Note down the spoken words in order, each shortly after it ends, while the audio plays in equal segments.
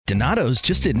Donato's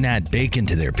just didn't add bacon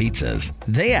to their pizzas.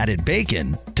 They added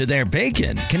bacon to their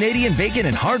bacon. Canadian bacon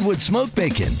and hardwood smoked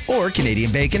bacon. Or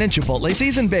Canadian bacon and Chipotle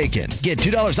seasoned bacon. Get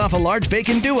 $2 off a large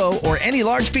bacon duo or any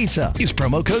large pizza. Use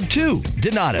promo code 2.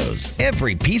 Donato's.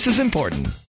 Every piece is important.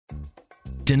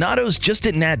 Donato's just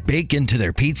didn't add bacon to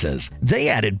their pizzas. They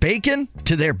added bacon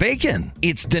to their bacon.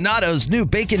 It's Donato's new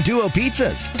Bacon Duo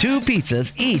pizzas. 2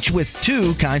 pizzas, each with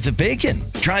 2 kinds of bacon.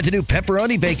 Try the new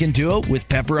Pepperoni Bacon Duo with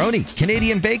pepperoni,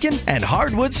 Canadian bacon, and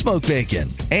hardwood smoked bacon.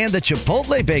 And the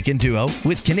Chipotle Bacon Duo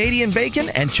with Canadian bacon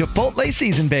and Chipotle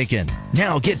seasoned bacon.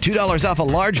 Now get $2 off a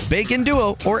large Bacon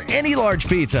Duo or any large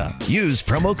pizza. Use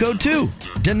promo code 2.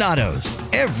 Donato's.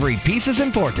 Every piece is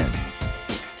important.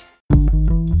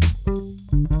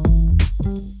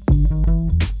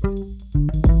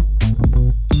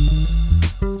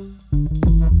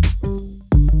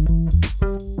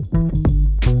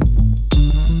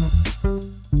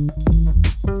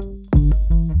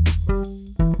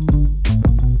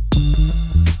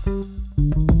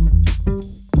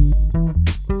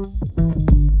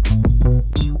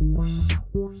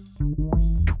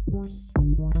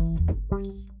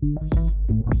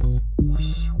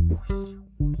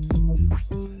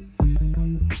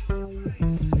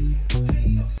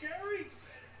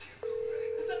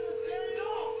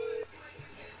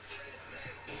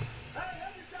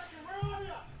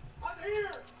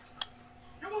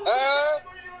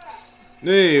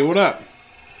 Hey, what up?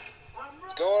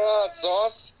 What's going on,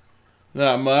 Sauce?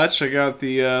 Not much. I got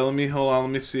the, let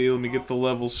me see. Let me get the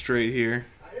levels straight here.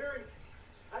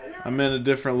 I'm in a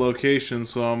different location,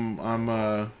 so I'm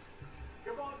gonna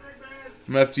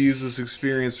have to use this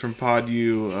experience from Pod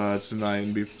U tonight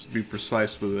and be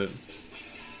precise with it.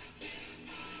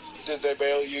 Did they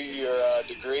mail you your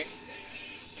degree?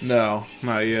 No,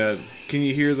 not yet. Can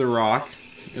you hear the rock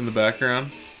in the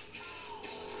background?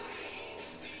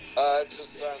 It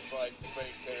just sounds like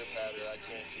fake pitter patter. I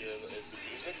can't hear. Is it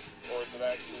music or is it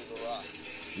actually the rock?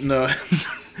 No,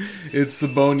 it's the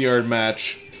Boneyard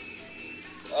match.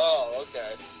 Oh,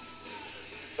 okay.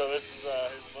 So this is his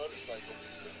motorcycle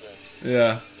music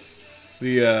then.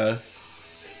 Yeah.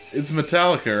 It's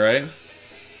Metallica, right?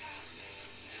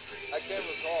 I can't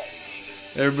recall.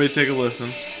 Everybody take a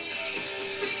listen.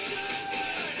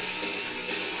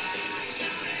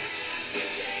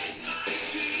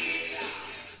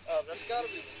 Oh, that's gotta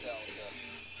be Metallica.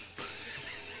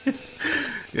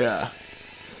 Yeah.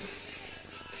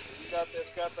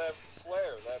 It's got that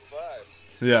flair, that vibe.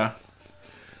 Yeah.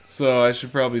 So I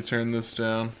should probably turn this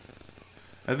down.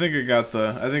 I think I got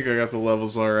the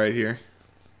levels all right here.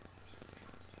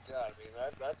 God, I mean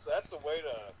that's a way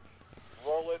to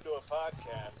roll into a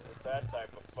podcast with that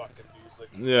type of fucking music.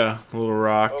 Yeah, a little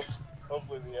rock.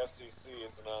 Hopefully the FCC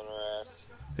isn't on our ass.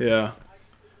 Yeah.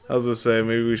 I was gonna say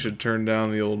maybe we should turn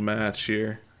down the old match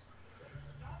here.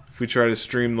 If we try to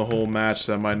stream the whole match,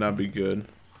 that might not be good.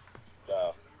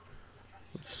 No.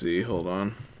 Let's see. Hold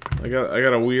on. I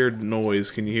got a weird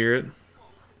noise. Can you hear it?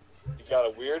 You got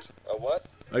a what?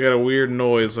 I got a weird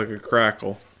noise, like a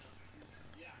crackle.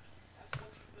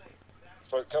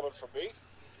 Coming from me?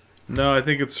 No, I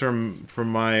think it's from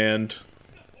my end.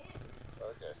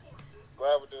 Okay.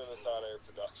 Glad we're doing this on air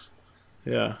production.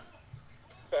 Yeah.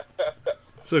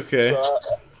 It's okay. So,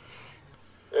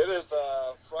 it is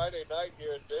Friday night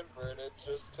here in Denver, and it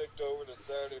just ticked over to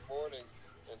Saturday morning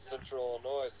in Central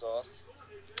Illinois, Sauce.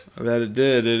 That it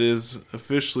did. It is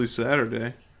officially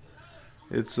Saturday.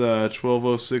 It's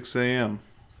 12:06 a.m.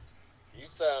 You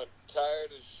sound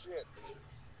tired as shit.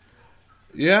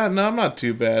 Yeah, no, I'm not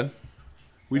too bad.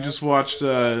 We just watched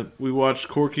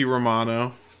Corky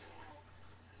Romano.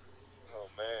 Oh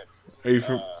man. Are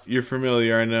you you're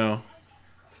familiar? I know.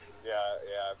 Yeah,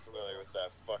 I'm familiar with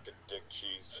that fucking dick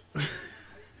cheese.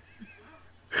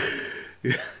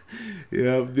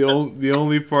 Yeah. The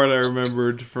only part I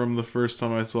remembered from the first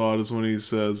time I saw it is when he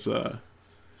says,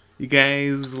 "You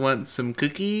guys want some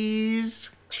cookies?"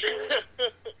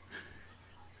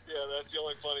 Yeah, that's the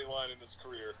only funny line in his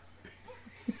career.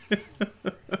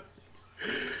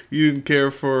 You didn't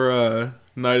care for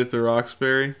Night at the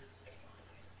Roxbury?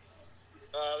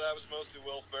 That was mostly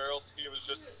Will Ferrell. He was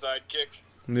just a sidekick.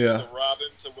 Yeah. The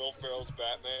Robin to Will Ferrell's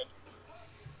Batman.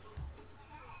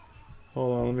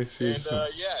 Hold on, let me see. And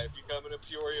yeah, if you come in a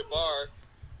Peoria bar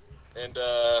and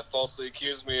falsely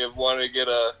accuse me of wanting to get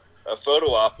a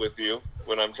photo op with you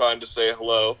when I'm trying to say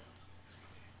hello,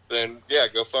 then yeah,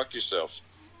 go fuck yourself.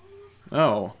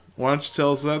 Oh, why don't you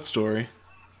tell us that story?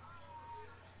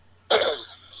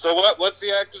 So what's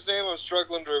the actor's name? I'm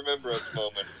struggling to remember at the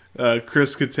moment.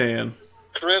 Chris Kattan.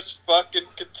 Chris fucking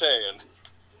Kattan.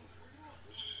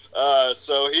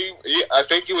 So I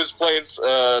think he was playing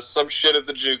some shit at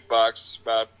the jukebox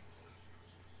about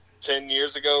 10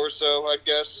 years ago or so, I'd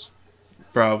guess.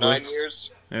 Probably. 9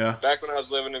 years. Yeah. Back when I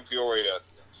was living in Peoria.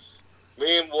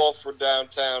 Me and Wolf were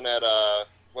downtown at,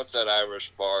 what's that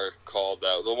Irish bar called?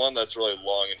 The one that's really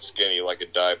long and skinny, like a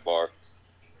dive bar.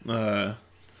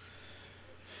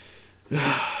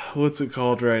 What's it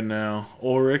called right now?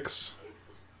 Ulrich's?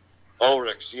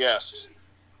 Ulrich's, yes.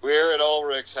 We're at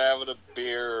Ulrich's having a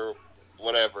beer or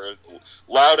whatever.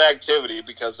 Loud activity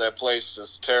because that place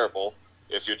is terrible,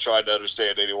 if you're trying to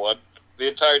understand anyone. The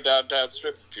entire downtown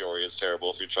strip of Peoria is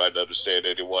terrible if you're trying to understand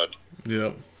anyone.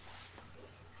 Yep.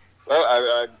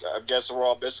 Well, I'm guessing we're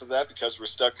all missing that because we're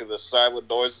stuck in the silent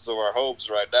noises of our homes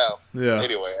right now. Yeah.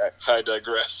 Anyway, I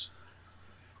digress.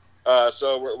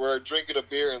 So we're drinking a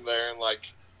beer in there,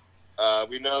 and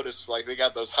we noticed they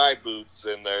got those high booths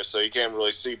in there, so you can't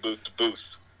really see booth to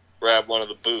booth. We're at one of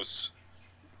the booths,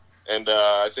 and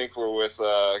I think we're with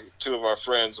two of our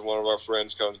friends, and one of our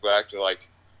friends comes back and like,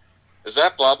 "Is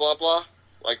that blah blah blah?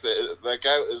 Like that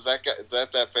guy? Is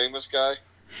that famous guy?"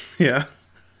 Yeah.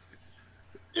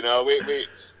 You know, we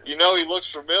he looks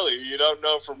familiar. You don't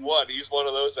know from what. He's one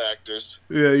of those actors.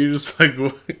 Yeah, you're just like,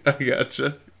 I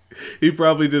gotcha. He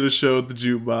probably did a show at the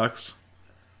jukebox.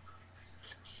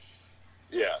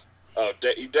 Yeah. Oh,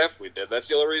 he definitely did. That's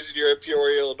the only reason you're in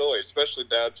Peoria, Illinois, especially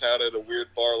downtown at a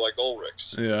weird bar like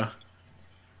Ulrich's. Yeah.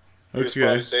 He was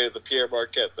probably staying at the Pierre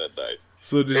Marquette that night.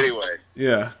 So anyway.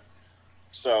 Yeah.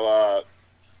 So,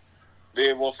 me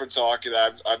and Wolf are talking.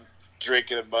 I'm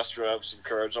drinking and mustering up some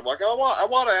courage. I'm like, I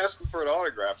want to ask him for an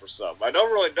autograph or something. I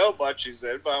don't really know much he's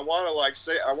in, but I want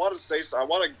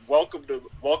to welcome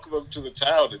him to the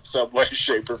town in some way,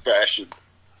 shape, or fashion.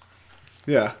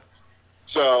 Yeah.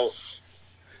 So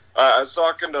I was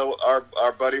talking to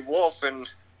our buddy Wolf, and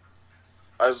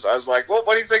I was like, well,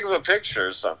 what do you think of a picture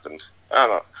or something? I don't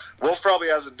know. Wolf probably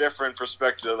has a different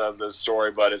perspective of this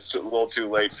story, but it's a little too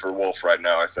late for Wolf right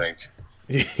now, I think.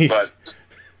 But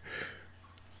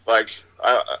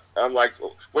I'm like,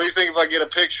 what do you think if I get a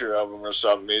picture of him or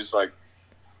something? He's like,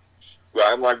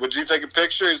 I'm like, would you take a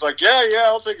picture? He's like, yeah,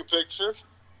 I'll take a picture.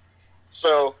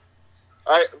 So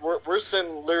we're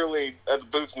sitting literally at the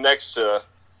booth next to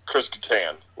Chris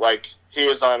Kattan. Like, he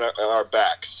is on our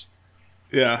backs.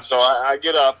 Yeah. So I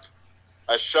get up,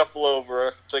 I shuffle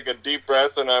over, take a deep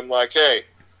breath, and I'm like, hey,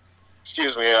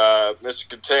 excuse me, Mr.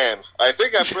 Kattan. I'm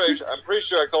pretty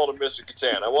sure I called him Mr.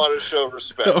 Kattan. I wanted to show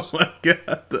respect. Oh my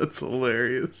god, that's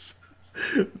hilarious.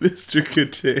 Mr.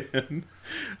 Kattan.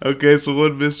 Okay, so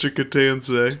what did Mr. Kattan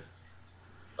say?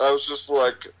 I was just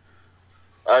like,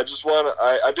 I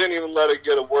didn't even let it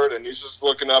get a word in. He's just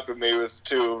looking up at me with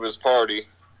two of his party.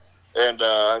 And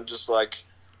I'm just like,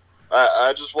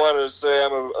 I just wanted to say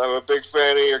I'm a big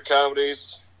fan of your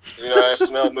comedies. You know,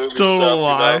 SNL movies. Total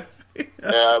lie. You know?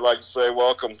 Yeah, I'd like to say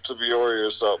welcome to Peoria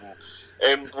or something.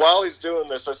 And while he's doing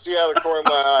this, I see out of the corner of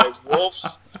my eye,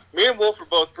 me and Wolf are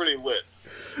both pretty lit.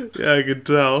 Yeah, I can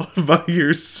tell by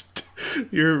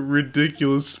your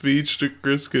ridiculous speech to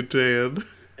Chris Kattan.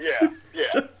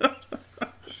 Yeah.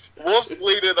 Wolf's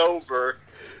leaning over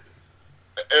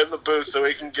in the booth so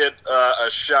he can get a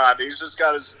shot. He's just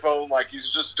got his phone,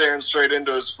 he's just staring straight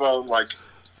into his phone,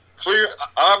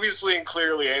 obviously and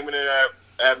clearly aiming it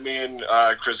at me and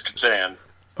Chris Kattan.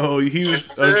 Oh, he was.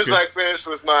 As soon as I finished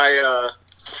with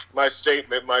my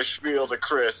statement, my spiel to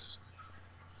Chris,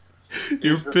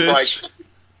 your pitch.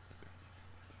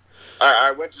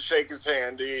 I went to shake his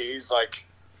hand. He's like,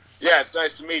 "Yeah, it's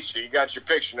nice to meet you. You got your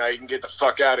picture now. You can get the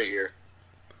fuck out of here."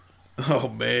 Oh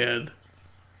man.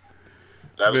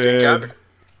 That was the encounter.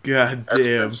 God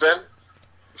damn.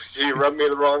 He rubbed me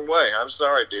the wrong way. I'm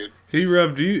sorry, dude. He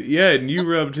rubbed you, yeah, and you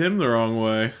rubbed him the wrong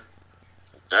way.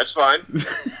 That's fine.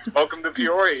 Welcome to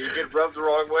Peoria. You get rubbed the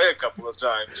wrong way a couple of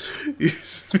times.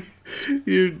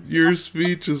 Your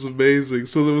speech is amazing.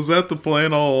 So was that the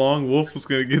plan all along? Wolf was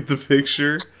going to get the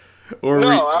picture? Or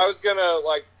no, I was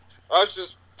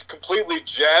just completely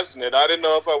jazzing it. I didn't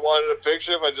know if I wanted a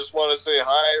picture, if I just wanted to say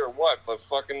hi or what, but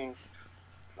fucking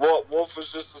Wolf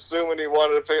was just assuming I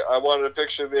wanted a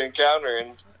picture of the encounter,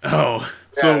 and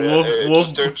so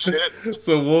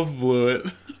Wolf blew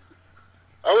it.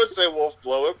 I would say Wolf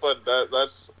blew it, but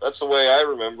that's the way I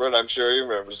remember it. I'm sure he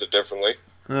remembers it differently.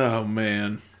 Oh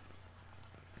man,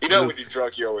 when you're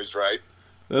drunk, you're always right.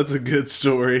 That's a good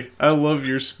story. I love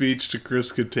your speech to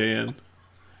Chris Kattan.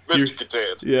 Mr.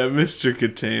 Kattan. Yeah, Mr.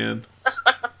 Kattan.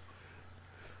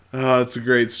 Oh, that's a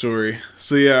great story.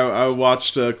 So yeah, I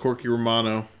watched Corky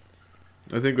Romano.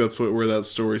 I think that's where that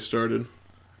story started.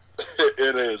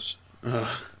 It is.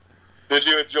 Did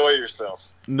you enjoy yourself?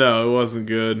 No, it wasn't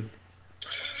good.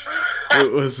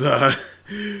 It was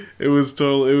it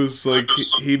was like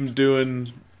him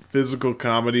doing physical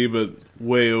comedy, but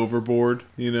way overboard.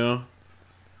 Yeah,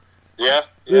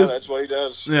 that's what he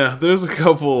does. Yeah, there's a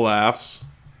couple of laughs,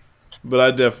 but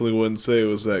I definitely wouldn't say it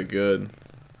was that good.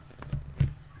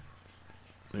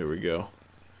 There we go.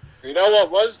 You know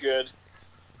what was good?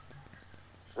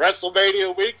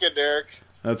 WrestleMania weekend, Eric.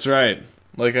 That's right.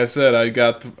 Like I said, I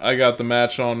got the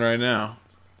match on right now.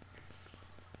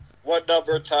 What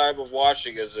number of time of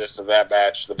watching is this of that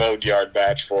match, the Boneyard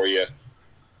match for you?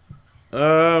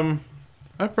 I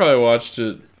probably watched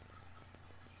it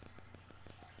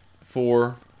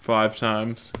 4-5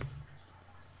 times.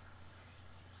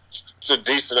 It's a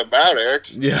decent amount, Eric.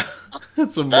 Yeah,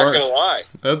 that's a Not gonna lie.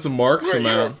 That's a Mark's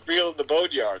amount. You're feeling the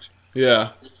Boneyard.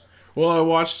 Yeah. Well, I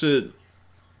watched it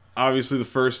obviously the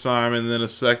first time, and then a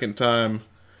second time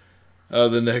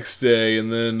the next day,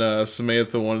 and then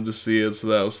Samantha wanted to see it, so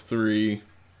that was 3.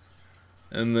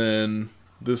 And then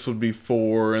this would be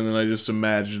 4, and then I just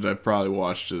imagined I probably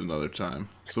watched it another time.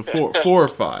 So 4 or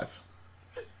 5.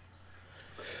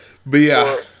 But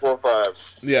yeah. 4 or 5.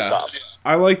 Yeah. Stop.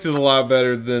 I liked it a lot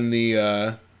better than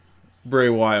the Bray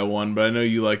Wyatt one, but I know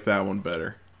you like that one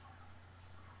better.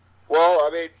 Well, I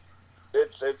mean,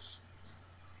 it's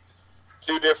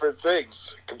two different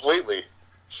things completely.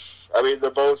 I mean,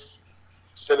 they're both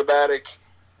cinematic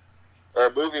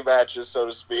or movie matches, so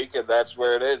to speak, and that's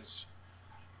where it ends.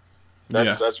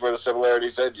 That's where the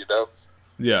similarities end,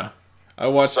 Yeah. I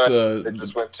watched It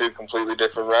just went 2 completely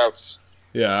different routes.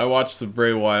 Yeah, I watched the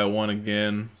Bray Wyatt one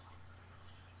again,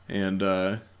 and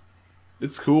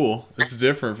it's cool. It's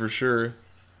different for sure.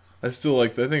 I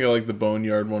think I like the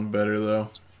Boneyard one better though.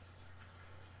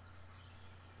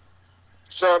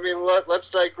 So I mean, let's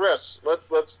digress. Let's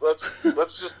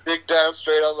just dig down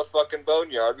straight on the fucking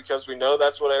Boneyard, because we know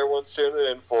that's what everyone's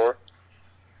tuning in for.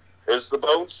 Is the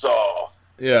bone saw?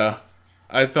 Yeah,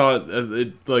 I thought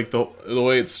the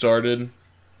way it started,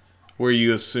 where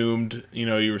you assumed,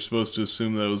 you were supposed to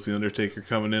assume that it was the Undertaker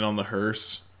coming in on the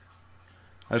hearse.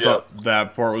 I thought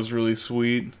that part was really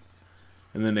sweet,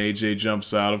 and then AJ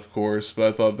jumps out, of course. But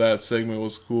I thought that segment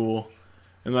was cool,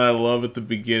 and then I love at the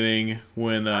beginning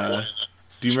when.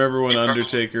 Do you remember when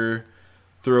Undertaker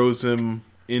throws him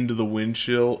into the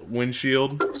windshield?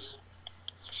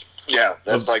 Yeah,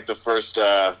 that's like the first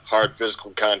hard physical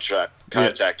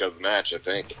contact of the match, I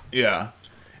think. Yeah.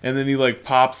 And then he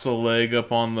pops a leg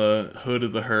up on the hood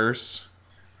of the hearse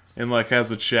and has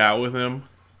a chat with him.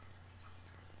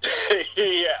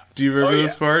 Yeah. Do you remember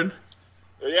this part?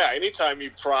 Yeah, anytime you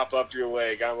prop up your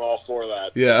leg, I'm all for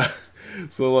that. Yeah.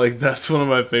 So that's one of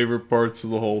my favorite parts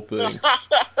of the whole thing.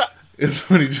 Is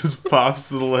when he just pops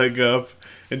the leg up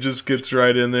and just gets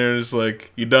right in there and is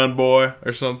like, "You done, boy?"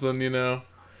 or something,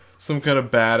 Some kind of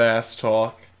badass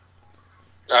talk.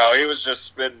 Oh, he was just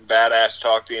spitting badass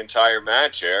talk the entire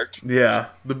match, Eric. Yeah,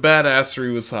 the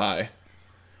badassery was high.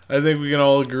 I think we can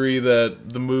all agree that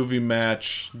the movie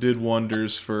match did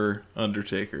wonders for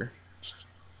Undertaker.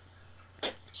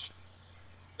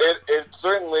 It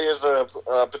certainly is a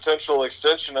potential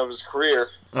extension of his career.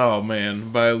 Oh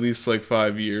man, by at least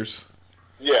 5 years.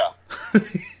 Yeah.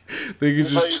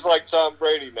 He's like Tom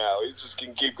Brady now. He just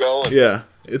can keep going. Yeah,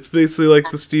 it's basically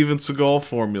like the Steven Seagal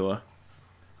formula.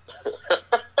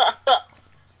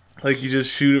 You just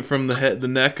shoot it from the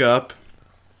neck up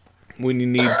when you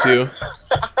need to.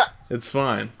 It's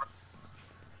fine.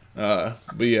 But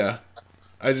yeah,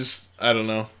 I don't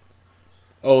know.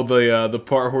 Oh, the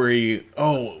part where we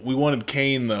wanted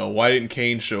Kane though. Why didn't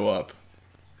Kane show up?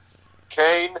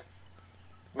 Kane,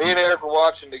 me and Eric were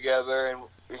watching together, and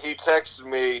he texted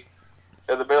me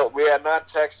in the middle. We had not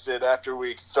texted after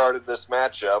we started this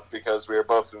matchup because we were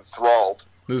both enthralled.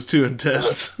 It was too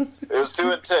intense. It was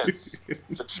too intense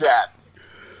to chat.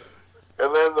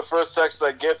 And then the first text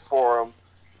I get for him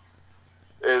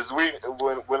is when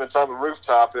it's on the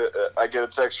rooftop, I get a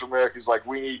text from Eric. He's like,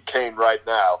 "We need Kane right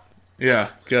now." Yeah,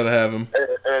 gotta have him.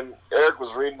 And Eric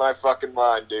was reading my fucking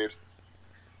mind, dude.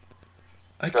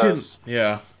 I couldn't.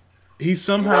 Yeah. He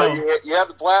somehow... You had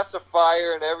the blast of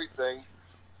fire and everything,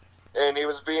 and he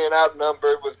was being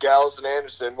outnumbered with Gallows and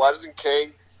Anderson. Why doesn't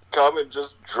Kane come and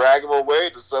just drag him away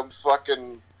to some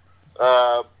fucking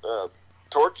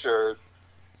torture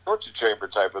chamber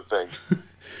type of thing?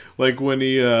 When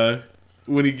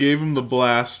he gave him the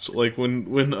blast,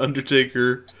 when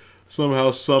Undertaker somehow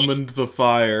summoned the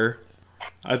fire,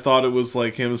 I thought it was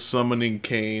him summoning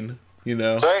Kane,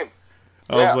 Same.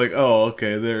 I was like, oh,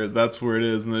 okay, that's where it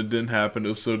is, and then it didn't happen. It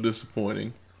was so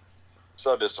disappointing.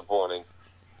 So disappointing.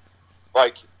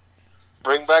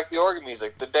 Bring back the organ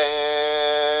music. The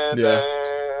dan, Yeah.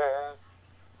 dan.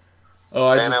 Oh,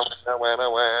 I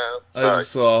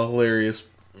just saw a hilarious.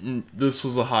 This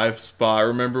was a high spot.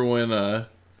 Remember when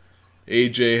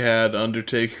AJ had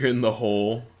Undertaker in the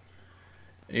hole,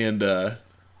 and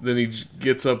then he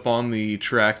gets up on the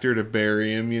tractor to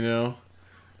bury him, you know?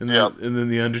 And then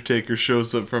the Undertaker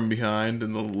shows up from behind,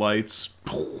 and the lights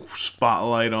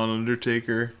spotlight on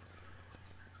Undertaker.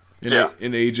 And,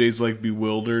 and AJ's like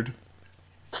bewildered.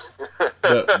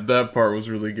 that part was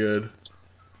really good.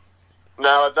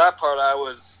 Now, at that part, I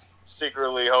was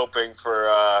secretly hoping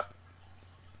for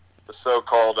the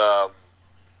so-called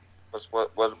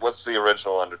what's the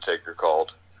original Undertaker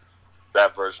called?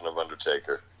 That version of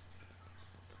Undertaker.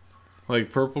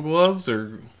 Like purple gloves,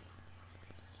 or?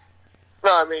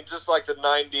 No, I mean just like the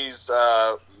 '90s,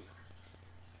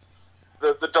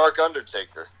 the Dark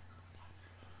Undertaker.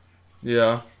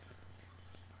 Yeah.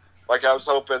 Like I was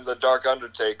hoping the Dark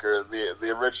Undertaker, the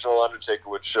original Undertaker,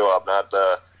 would show up, not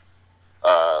the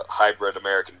hybrid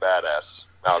American Badass,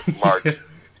 Mark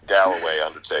Galloway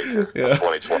Undertaker of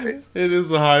 2020. It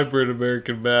is a hybrid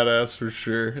American Badass for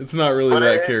sure. It's not really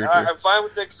that character. I'm fine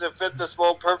with it because it fit this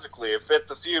mold perfectly. It fit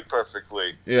the feud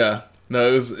perfectly. Yeah. No,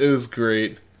 it was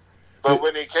great. But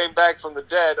when he came back from the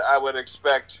dead, I would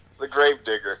expect the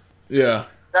Gravedigger. Yeah.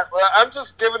 I'm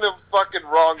just giving him fucking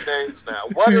wrong names now.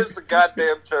 What is the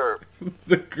goddamn term?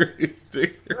 The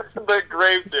Gravedigger. The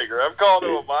Gravedigger. I'm calling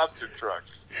him a monster truck.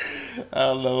 I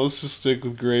don't know. Let's just stick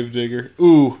with Gravedigger.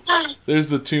 Ooh, there's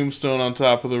the tombstone on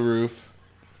top of the roof.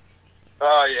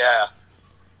 Oh, yeah.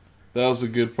 That was a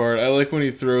good part. I like when he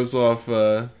throws off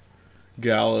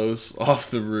Gallows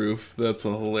off the roof. That's a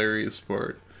hilarious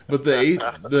part. But the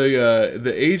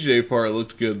AJ part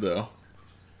looked good, though.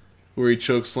 Where he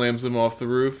choke slams him off the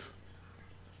roof.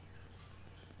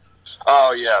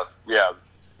 Oh, yeah. Yeah.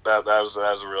 That was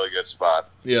a really good spot.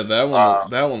 Yeah, that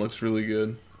one looks really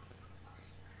good.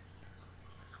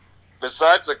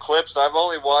 Besides the clips, I've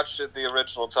only watched it the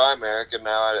original time, Eric, and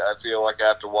now I feel like I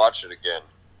have to watch it again.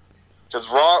 Because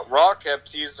Raw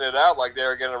kept teasing it out like they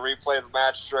were going to replay the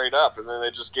match straight up, and then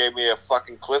they just gave me a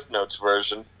fucking Cliff Notes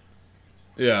version.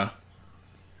 Yeah.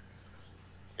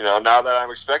 You know, now that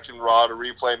I'm expecting Raw to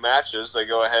replay matches, they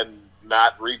go ahead and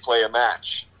not replay a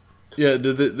match. Yeah,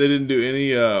 they didn't do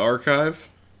any archive?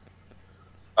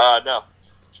 No.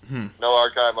 No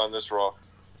archive on this Raw.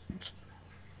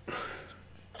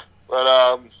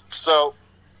 But, so,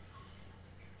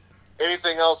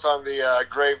 anything else on the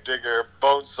Gravedigger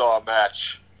Bonesaw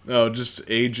match? Oh, just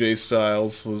AJ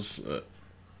Styles was...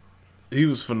 he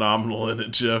was phenomenal in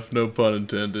it, Jeff. No pun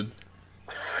intended.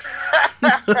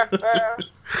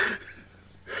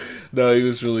 No, he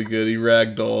was really good. He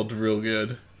ragdolled real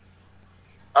good.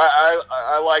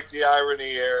 I like the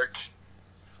irony, Eric.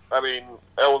 I mean,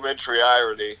 elementary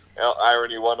irony.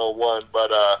 Irony 101,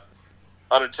 but,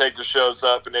 Undertaker shows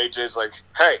up and AJ's like,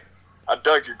 "Hey, I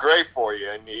dug your grave for you,"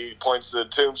 and he points to the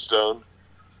tombstone.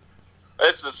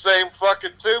 It's the same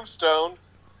fucking tombstone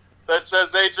that says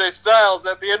AJ Styles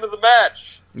at the end of the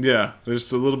match. Yeah, there's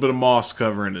a little bit of moss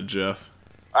covering it, Jeff.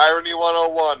 Irony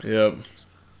 101. Yep.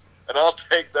 And I'll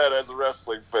take that as a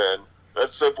wrestling fan.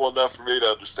 That's simple enough for me to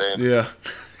understand. Yeah.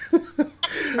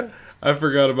 I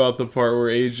forgot about the part where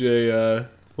AJ,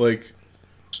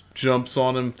 jumps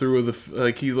on him through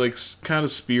the... he, kind of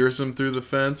spears him through the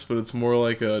fence, but it's more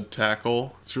like a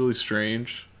tackle. It's really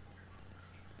strange.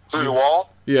 Through the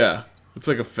wall? Yeah. It's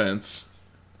like a fence.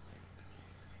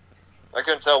 I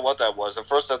couldn't tell what that was. At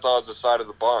first I thought it was the side of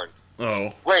the barn.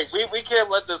 Oh. Wait, we can't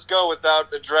let this go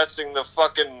without addressing the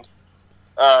fucking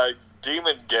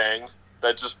demon gang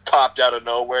that just popped out of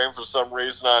nowhere and for some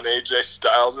reason on AJ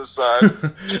Styles'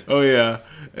 side. Oh, yeah.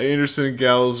 Anderson and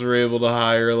Gallows were able to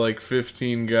hire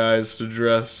 15 guys to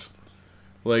dress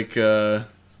like the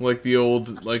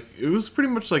old, it was pretty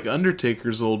much like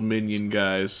Undertaker's old minion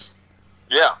guys.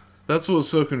 Yeah. That's what was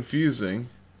so confusing.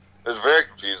 It was very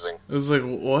confusing. It was like,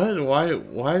 what?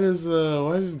 Why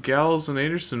did Gallows and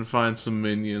Anderson find some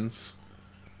minions?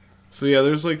 So yeah,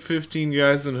 there's 15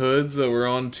 guys in hoods that were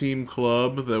on Team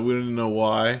Club that we didn't know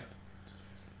why.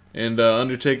 And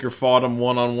Undertaker fought them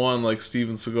one-on-one like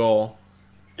Steven Seagal.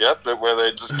 Yep, where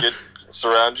they just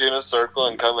surround you in a circle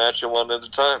and come at you one at a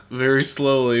time. Very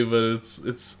slowly, but it's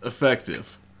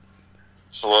effective.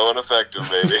 Slow and effective,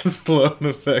 baby. Slow and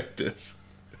effective.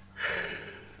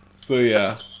 So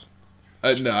yeah,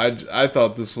 I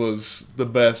thought this was the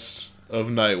best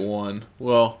of night one.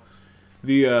 Well,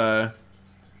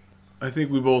 I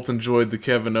think we both enjoyed the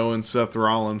Kevin Owens Seth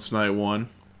Rollins night one.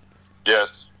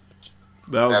 Yes,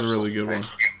 that was absolutely a really good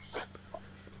one.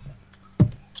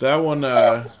 That one,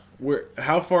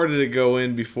 how far did it go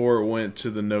in before it went to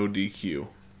the no DQ?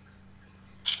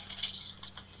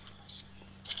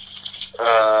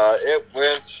 It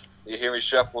went. You hear me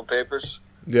shuffling papers?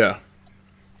 Yeah.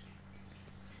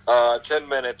 10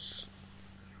 minutes.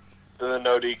 Then the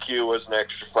no DQ was an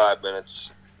extra 5 minutes.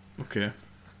 Okay.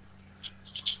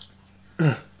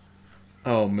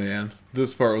 Oh man,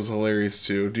 this part was hilarious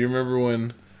too. Do you remember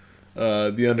when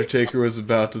the Undertaker was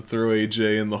about to throw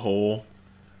AJ in the hole,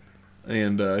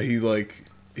 and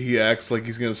he acts like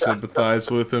he's gonna sympathize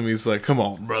with him? He's like, "Come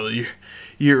on, brother,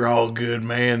 you're all good,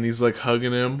 man." And he's like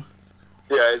hugging him.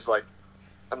 Yeah, he's like,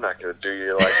 "I'm not gonna do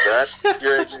you like that.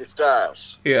 You're AJ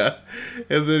Styles." Yeah,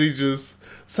 and then he just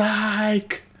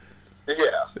psych.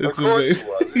 Yeah, It's of course amazing.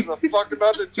 he was. He's a fucking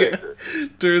Undertaker. Yeah.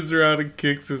 Turns around and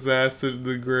kicks his ass into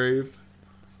the grave.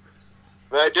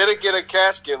 And I didn't get a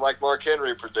casket like Mark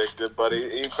Henry predicted, but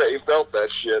he felt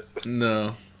that shit.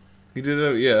 No, he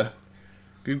did. Yeah,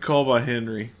 good call by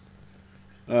Henry.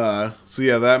 So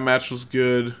yeah, that match was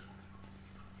good.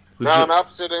 Now, on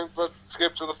opposite ends, let's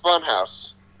skip to the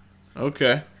Funhouse.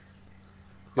 Okay.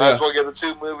 Might Yeah, as well get the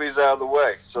two movies out of the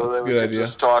way, so That's then a we good can idea.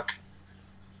 just talk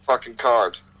fucking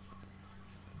card.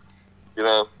 You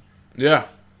know? yeah.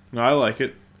 No, I like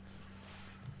it.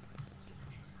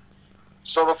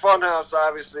 So the Funhouse,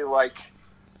 obviously, like,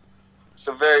 it's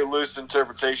a very loose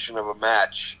interpretation of a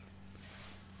match.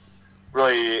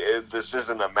 Really, this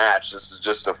isn't a match. This is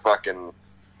just a fucking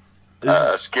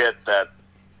skit that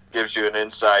gives you an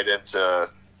insight into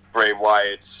Bray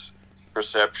Wyatt's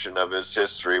perception of his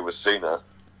history with Cena.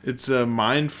 It's a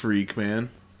mind freak, man.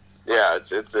 Yeah,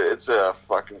 it's a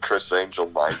fucking Chris Angel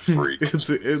mind freak.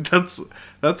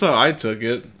 That's how I took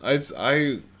it.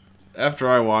 I after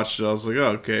I watched it, I was like,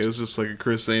 oh, okay, it was just like a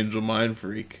Chris Angel mind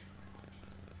freak.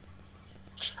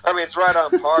 I mean, it's right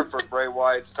on par for Bray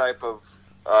Wyatt's type of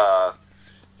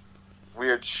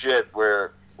weird shit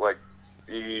where, like,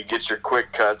 you get your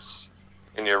quick cuts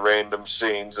and your random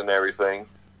scenes and everything.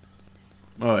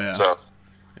 Oh yeah. So,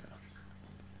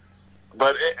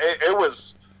 but it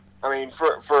was, I mean,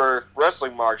 for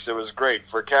wrestling marks, it was great.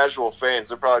 For casual fans,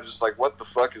 they're probably just like, what the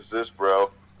fuck is this, bro?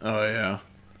 Oh yeah.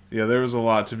 Yeah, there was a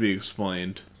lot to be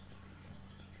explained.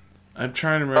 I'm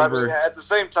trying to remember. I mean, at the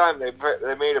same time, they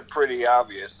made it pretty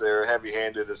obvious. They were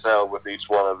heavy-handed as hell with each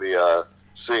one of the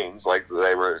scenes. Like,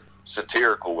 they were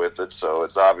satirical with it, so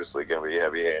it's obviously going to be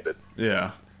heavy-handed.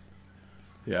 Yeah.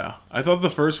 Yeah. I thought the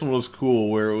first one was cool,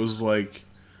 where it was like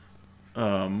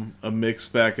a mix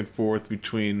back and forth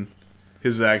between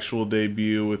his actual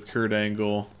debut with Kurt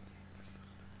Angle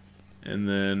and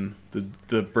then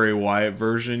the Bray Wyatt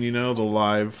version, you know, the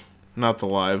live, not the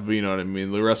live, but you know what I mean,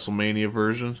 the WrestleMania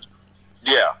version.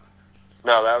 Yeah.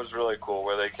 No, that was really cool,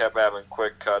 where they kept having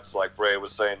quick cuts, like Bray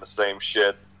was saying the same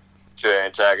shit to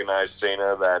antagonize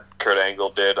Cena that Kurt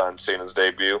Angle did on Cena's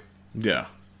debut. Yeah.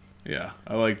 Yeah.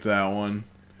 I liked that one.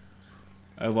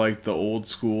 I liked the old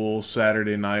school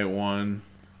Saturday night one.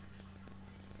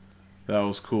 That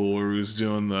was cool, where he was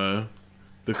doing the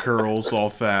curls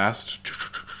all fast.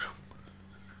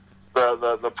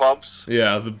 The pumps.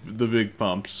 Yeah, the big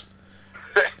pumps.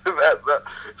 that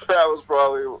was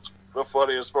probably the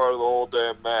funniest part of the whole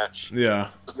damn match. Yeah.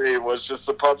 To me, was just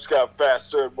the pumps got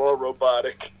faster and more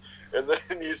robotic. And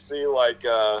then you see, like,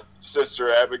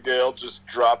 Sister Abigail just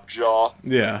drop jaw.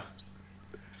 Yeah.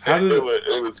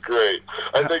 It was great.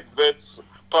 I think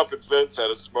Puppet Vince had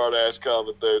a smart-ass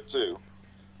comment there, too.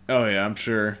 Oh, yeah, I'm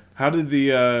sure. How did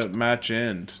the match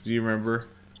end? Do you remember?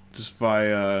 Just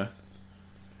by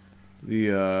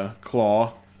the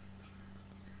claw?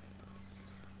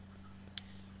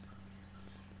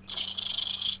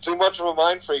 Too much of a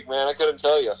mind freak, man. I couldn't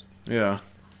tell you. Yeah.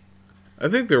 I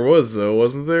think there was, though,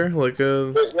 wasn't there? Like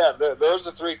a... Yeah, there was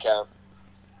a 3 count.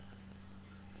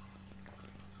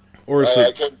 Or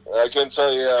I couldn't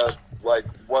tell you, like,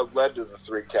 what led to the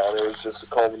 3 count. It was just a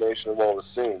culmination of all the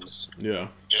scenes. Yeah.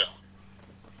 Yeah.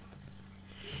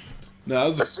 No, that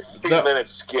was a 16-minute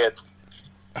skit.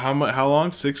 How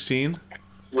long? 16?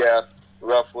 Yeah,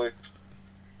 roughly.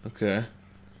 Okay.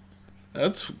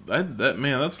 That's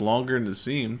longer than it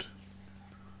seemed.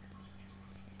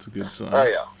 It's a good sign. Oh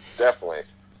yeah, definitely.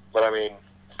 But I mean,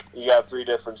 you got 3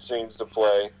 different scenes to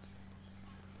play.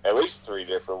 At least 3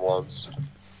 different ones.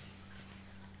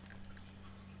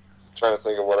 Trying to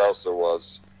think of what else there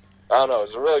was. I don't know. It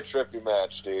was a really trippy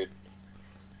match, dude.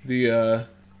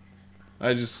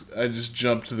 I just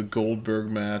jumped to the Goldberg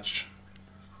match.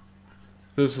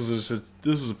 This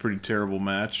is a pretty terrible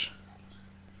match.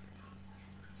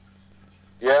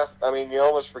 Yeah, I mean, you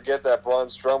almost forget that Braun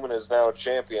Strowman is now a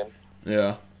champion.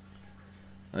 Yeah.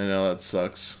 I know, that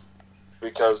sucks.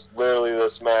 Because literally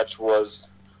this match was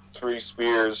 3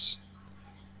 spears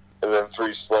and then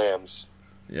 3 slams.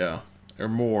 Yeah. or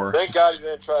more. Thank God he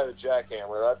didn't try the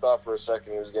jackhammer. I thought for a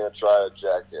second he was going to try a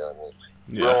jackhammer.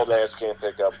 Yeah. The old ass can't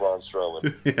pick up Braun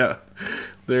Strowman. Yeah,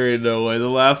 there ain't no way. The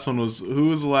last one was... Who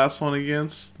was the last one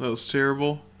against? That was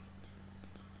terrible.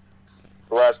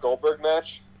 The last Goldberg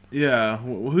match? Yeah,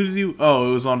 who did he... Oh,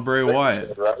 it was on Bray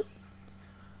Wyatt. Right?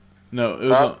 No,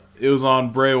 it was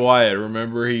on Bray Wyatt.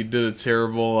 Remember, he did a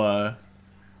terrible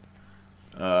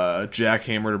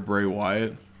jackhammer to Bray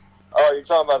Wyatt. Oh, you're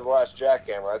talking about the last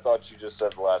jackhammer. I thought you just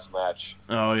said the last match.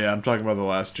 Oh yeah, I'm talking about the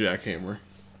last jackhammer.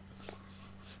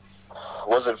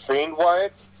 Was it Fiend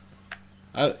Wyatt?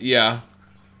 Yeah,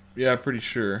 pretty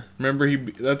sure. Remember,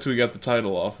 that's who he got the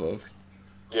title off of.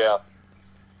 Yeah.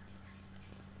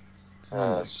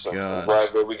 Oh my God. I'm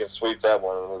glad that we can sweep that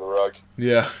one under the rug.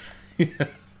 Yeah.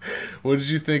 What did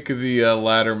you think of the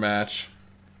ladder match?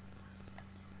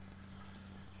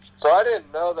 So I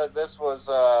didn't know that this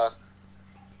was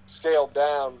scaled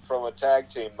down from a tag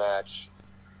team match.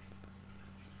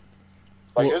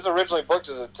 Like, it was originally booked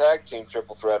as a tag team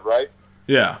triple threat, right?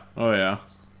 Yeah. Oh, yeah.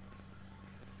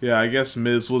 Yeah, I guess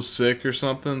Miz was sick or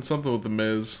something. Something with the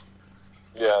Miz.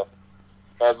 Yeah.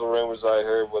 As the rumors I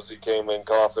heard was he came in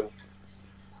coughing.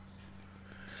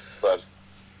 But,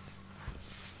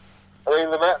 I mean,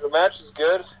 the match is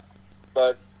good,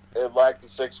 but it lacked the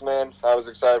six-man. I was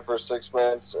excited for a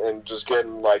six-man, and just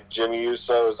getting, like, Jimmy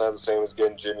Uso is not the same as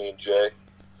getting Jimmy and Jay.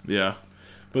 Yeah.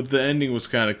 But the ending was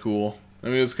kind of cool. I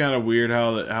mean, it was kind of weird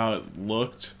how it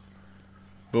looked.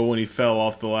 But when he fell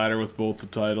off the ladder with both the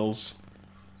titles,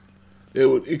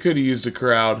 it could have used a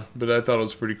crowd, but I thought it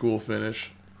was a pretty cool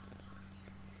finish.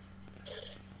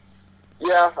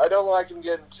 Yeah, I don't like him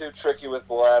getting too tricky with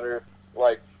the ladder.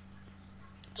 Like,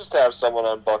 just have someone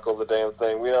unbuckle the damn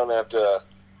thing. We don't have to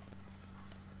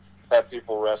have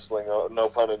people wrestling, no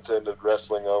pun intended,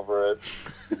 wrestling over it.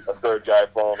 A third guy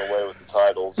falling away with the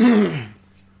titles.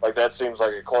 Like, that seems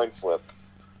like a coin flip.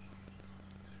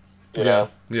 You know?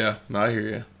 Yeah, no, I hear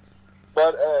you.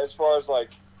 But as far as,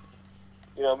 like,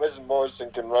 you know, Miz and Morrison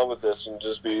can run with this and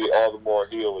just be all the more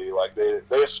heely. Like,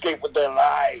 they escape with their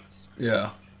lives. Yeah.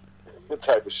 That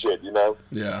type of shit, you know?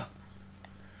 Yeah.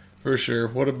 For sure.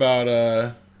 What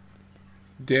about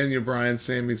Daniel Bryan,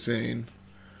 Sami Zayn?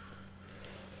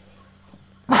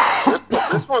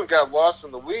 This one got lost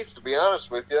in the weeds, to be honest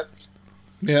with you.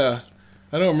 Yeah.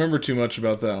 I don't remember too much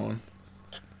about that one.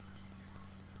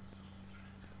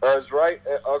 I was right.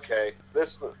 Okay,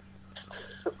 this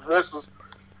is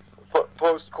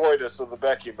post-coitus of the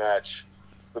Becky match,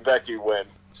 the Becky win.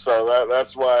 So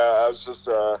that's why I was just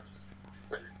in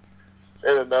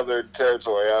another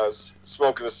territory. I was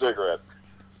smoking a cigarette.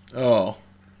 Oh,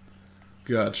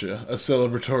 gotcha. A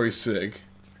celebratory cig.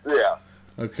 Yeah.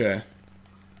 Okay.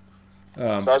 So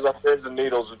I was on pins and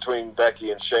needles between Becky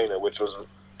and Shayna, which was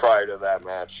prior to that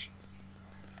match.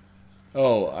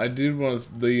 Oh, I did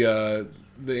want the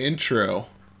intro.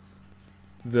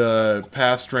 The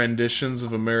past renditions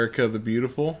of America the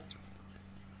Beautiful.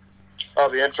 Oh,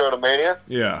 the intro to Mania?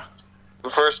 Yeah. The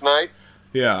first night?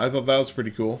 Yeah, I thought that was pretty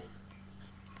cool.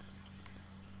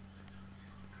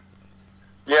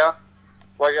 Yeah.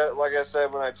 Like I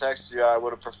said when I texted you, I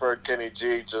would have preferred Kenny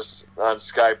G just on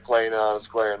Skype playing on his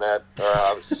clarinet,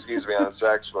 or excuse me, on his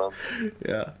saxophone.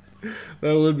 Yeah.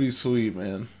 That would be sweet,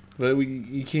 man. But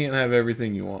you can't have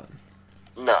everything you want.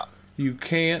 No. You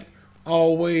can't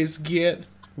always get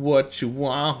what you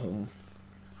want.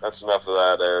 That's enough of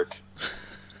that, Eric.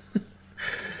 I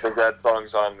think that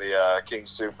song's on the King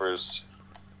Supers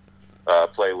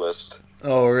playlist.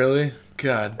 Oh, really?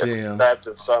 God damn. That's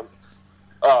some.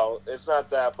 Oh, it's not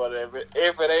that, but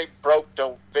if it ain't broke,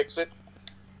 don't fix it.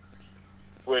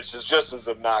 Which is just as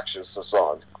obnoxious a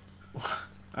song.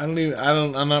 I'm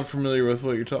not familiar with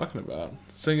what you're talking about.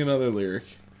 Sing another lyric.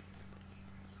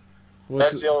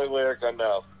 That's the only lyric I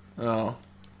know. Oh.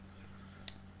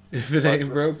 If it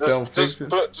ain't broke, don't fix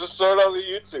it. Just start on the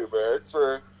YouTube, Eric,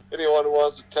 for anyone who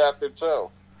wants to tap their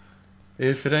toe.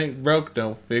 If it ain't broke,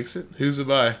 don't fix it. Who's it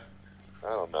by? I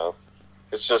don't know.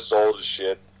 It's just old as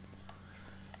shit.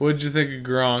 What'd you think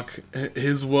of Gronk?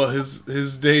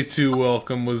 His day 2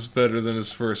 welcome was better than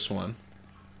his first one.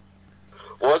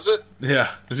 Was it?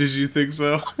 Yeah. Did you think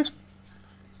so? I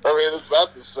mean, it's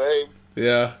not the same.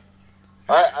 Yeah.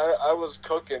 I was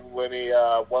cooking when he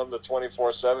won the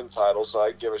 24/7 title, so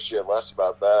I'd give a shit less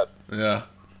about that. Yeah.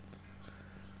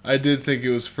 I did think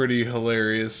it was pretty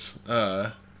hilarious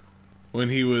when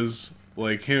he was,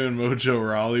 like, him and Mojo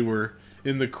Rawley were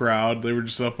in the crowd. They were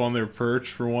just up on their perch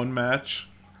for one match.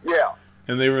 Yeah.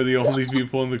 And they were the only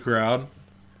people in the crowd.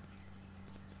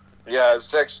 Yeah, I was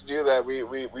texting you that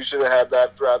we should have had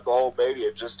that throughout the whole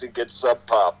Mania just to get Sub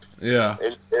Pop. Yeah.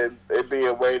 It'd be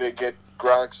a way to get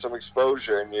Gronk some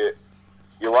exposure, and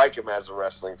you like him as a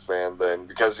wrestling fan then,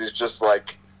 because he's just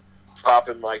like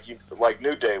popping like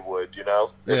New Day would, you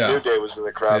know? If Yeah. New Day was in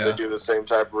the crowd, they do the same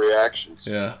type of reactions.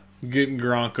 Yeah, getting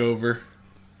Gronk over.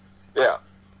 Yeah.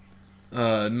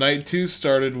 Night 2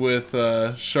 started with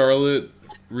Charlotte,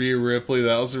 Rhea Ripley.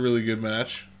 That was a really good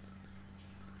match.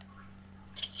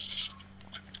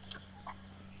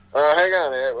 Hang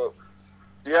on,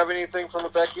 do you have anything from the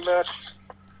Becky match?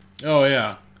 Oh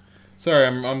yeah, sorry,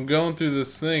 I'm going through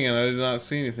this thing and I did not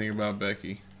see anything about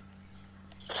Becky.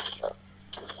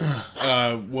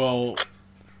 Well,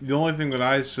 the only thing that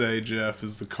I say, Jeff,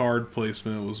 is the card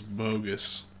placement was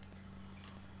bogus.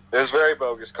 It was very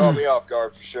bogus. Caught me off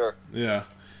guard for sure. Yeah,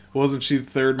 wasn't she the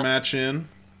third match in?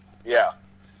 Yeah.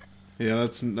 Yeah,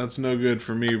 that's no good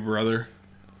for me, brother.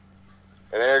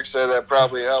 And Eric said that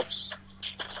probably helps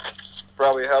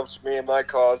me in my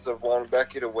cause of wanting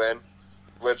Becky to win,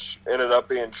 which ended up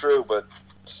being true, but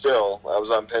still, I was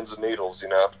on pins and needles, you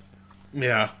know?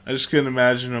 Yeah, I just couldn't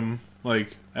imagine him,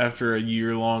 like, after a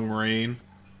year-long reign,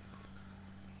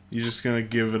 you're just going to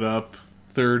give it up,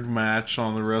 third match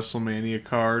on the WrestleMania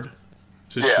card,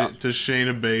 to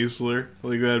Shayna Baszler.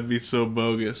 Like, that'd be so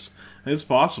bogus. It's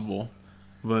possible,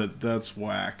 but that's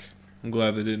whack. I'm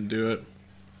glad they didn't do it.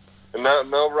 And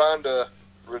no Ronda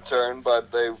return,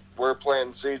 but they were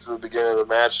planting seeds at the beginning of the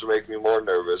match to make me more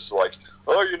nervous. Like,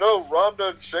 oh, you know, Ronda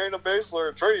and Shayna Baszler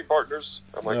are trading partners.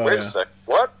 I'm like, wait a second,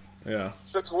 what? Yeah.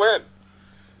 Since when?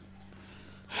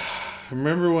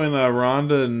 Remember when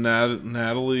Ronda and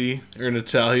Natalia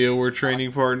were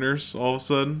training partners all of a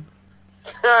sudden?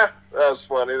 That was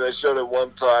funny. They showed it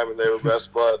one time and they were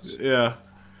best buds. Yeah.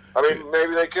 I mean,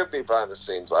 maybe they could be behind the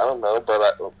scenes. I don't know, but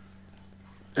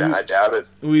I doubt it.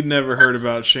 We'd never heard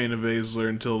about Shayna Baszler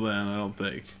until then, I don't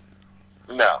think.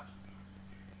 No.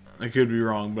 I could be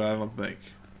wrong, but I don't think.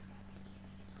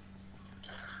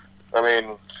 I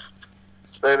mean,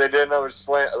 they did another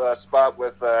spot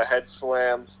with a head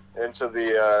slam into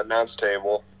the announce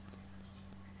table.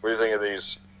 What do you think of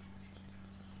these?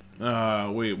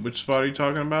 Wait, which spot are you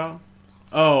talking about?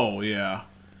 Oh, yeah.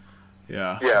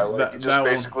 Yeah. Yeah, like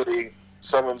basically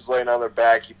someone's laying on their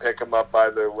back, you pick them up by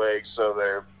their legs so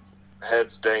their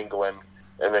head's dangling,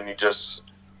 and then you just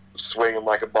swing them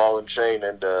like a ball and chain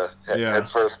into head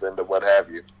first into what have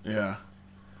you. Yeah.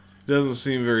 Doesn't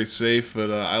seem very safe,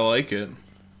 but I like it.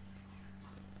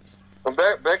 Well,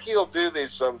 Becky will do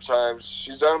these sometimes.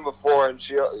 She's done them before, and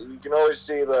you can always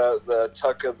see the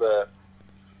tuck of the,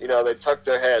 you know, they tuck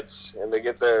their heads and they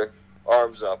get their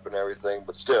arms up and everything,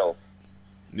 but still.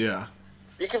 Yeah.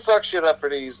 You can fuck shit up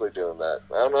pretty easily doing that.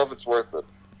 I don't know if it's worth it.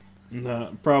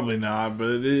 No, probably not, but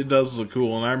it does look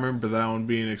cool, and I remember that one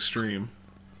being extreme.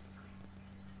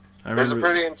 It was a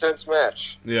pretty intense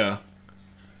match. Yeah.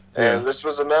 And this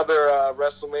was another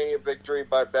WrestleMania victory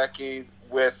by Becky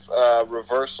with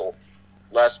reversal.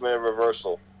 Last-minute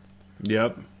reversal.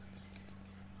 Yep.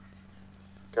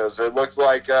 Because it looked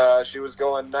like she was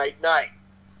going night-night.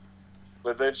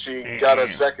 But then she got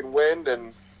a second wind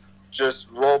and just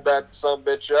rolled that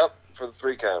sumbitch up for the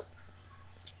 3 count.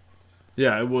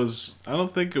 Yeah, it was... I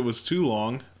don't think it was too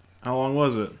long. How long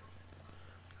was it?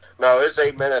 No, it's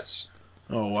 8 minutes.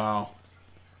 Oh, wow.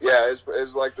 Yeah,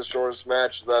 it's like the shortest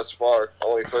match thus far.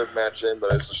 Only third match in,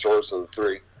 but it's the shortest of the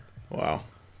 3. Wow.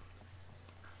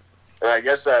 And I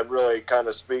guess that really kind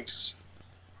of speaks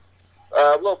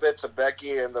a little bit to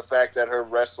Becky and the fact that her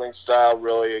wrestling style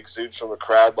really exudes from the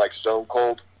crowd like Stone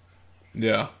Cold.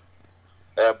 Yeah.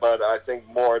 But I think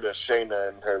more to Shayna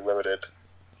and her limited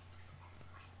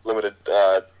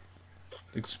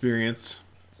experience.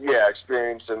 Yeah,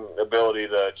 experience and ability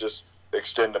to just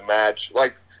extend a match.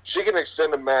 Like, she can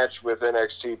extend a match with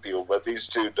NXT people, but these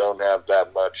two don't have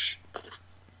that much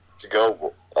to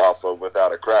go off of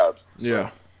without a crowd. So. Yeah.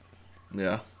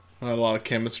 Yeah. Not a lot of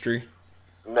chemistry.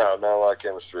 No, not a lot of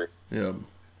chemistry. Yep.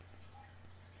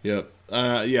 Yep.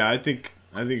 Yeah, I think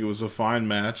it was a fine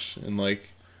match, and like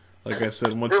I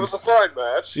said, once it was a fine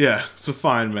match. Yeah, it's a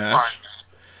fine match.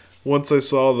 Once I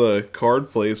saw the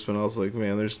card placement, I was like,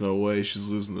 man, there's no way she's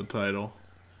losing the title.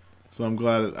 So I'm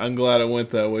glad it went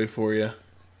that way for you.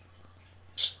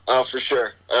 Oh, for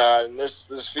sure.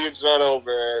 This feud's not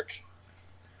over, Eric.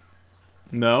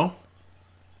 No?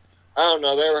 I don't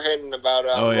know. They were hinting about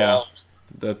it. Oh, yeah.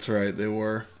 That's right, they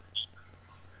were.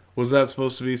 Was that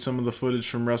supposed to be some of the footage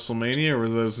from WrestleMania, or were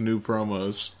those new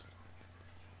promos?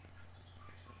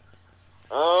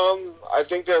 I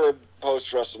think they were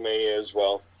post-WrestleMania as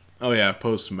well. Oh, yeah,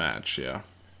 post-match, yeah.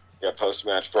 Yeah,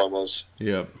 post-match promos.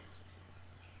 Yep.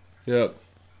 Yep.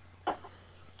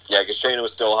 Yeah, because Shayna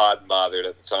was still hot and bothered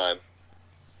at the time.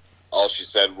 All she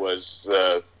said was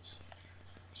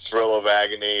thrill of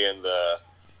agony and the...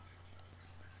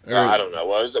 I don't know.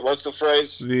 What is it? What's the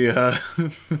phrase? The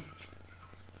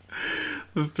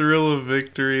the thrill of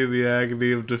victory, the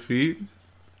agony of defeat.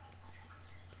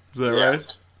 Is that right?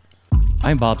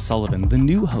 I'm Bob Sullivan, the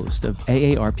new host of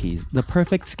AARP's The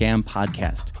Perfect Scam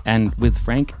podcast. And with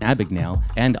Frank Abagnale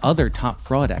and other top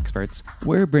fraud experts,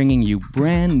 we're bringing you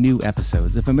brand new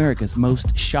episodes of America's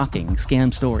most shocking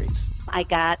scam stories. I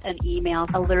got an email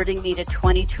alerting me to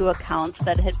 22 accounts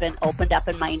that had been opened up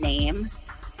in my name.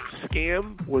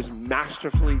 Scam was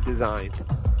masterfully designed.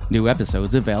 New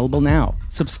episodes available now.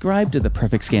 Subscribe to the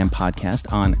Perfect Scam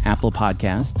podcast on Apple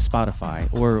Podcasts, Spotify,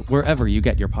 or wherever you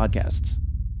get your podcasts.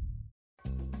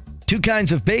 Two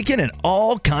kinds of bacon and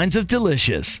all kinds of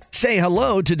delicious. Say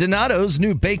hello to Donato's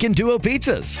new Bacon Duo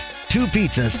pizzas. Two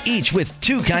pizzas, each with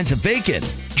two kinds of bacon.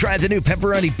 Try the new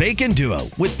Pepperoni Bacon Duo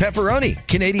with pepperoni,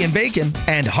 Canadian bacon,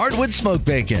 and hardwood smoked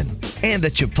bacon. And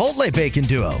the Chipotle Bacon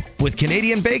Duo with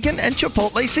Canadian bacon and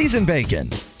Chipotle seasoned bacon.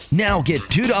 Now get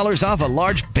 $2 off a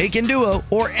large Bacon Duo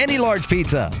or any large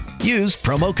pizza. Use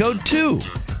promo code 2.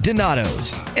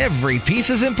 Donato's. Every piece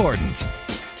is important.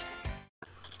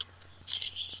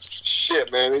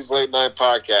 Shit, man, these late night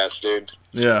podcasts, dude.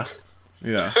 Yeah.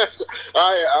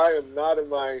 I am not in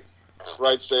my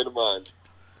right state of mind.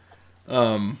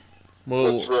 Well,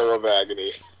 The thrill of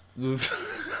agony.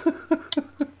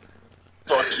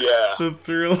 Fuck yeah. The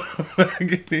thrill of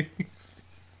agony.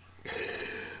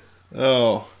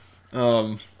 So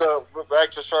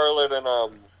back to Charlotte and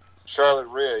Charlotte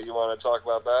Rhea. You want to talk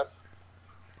about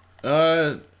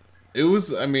that? It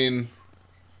was. I mean,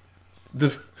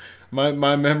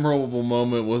 my memorable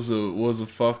moment was a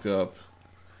fuck up,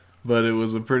 but it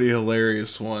was a pretty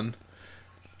hilarious one.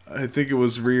 I think it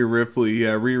was Rhea Ripley.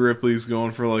 Yeah, Rhea Ripley's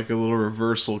going for like a little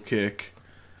reversal kick,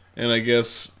 and I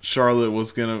guess Charlotte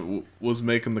was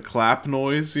making the clap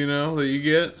noise, you know, that you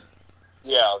get.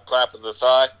 Yeah, clapping the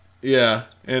thigh. Yeah,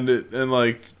 and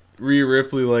like Rhea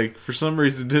Ripley, like for some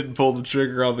reason didn't pull the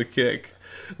trigger on the kick.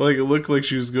 Like it looked like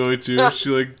she was going to.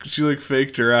 She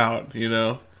faked her out, you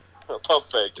know. Pump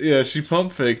fake. Yeah, she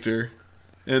pump faked her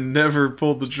and never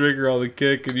pulled the trigger on the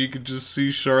kick, and you could just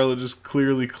see Charlotte just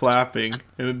clearly clapping,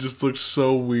 and it just looked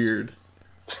so weird.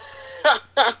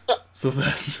 So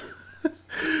that's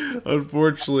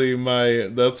unfortunately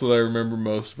that's what I remember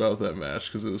most about that match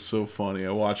because it was so funny.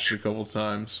 I watched it a couple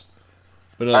times.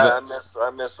 But I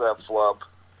miss that flub.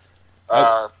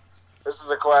 This is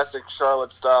a classic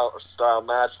Charlotte style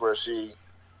match where she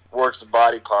works a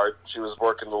body part. She was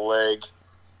working the leg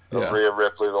of Rhea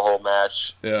Ripley the whole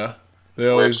match. Yeah.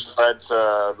 Which led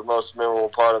to the most memorable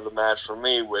part of the match for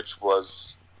me, which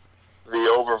was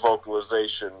the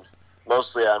over-vocalization,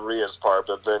 mostly on Rhea's part,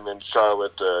 but then in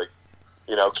Charlotte to,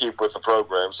 keep with the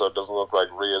program so it doesn't look like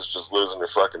Rhea's just losing her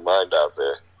fucking mind out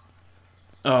there.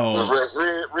 Oh.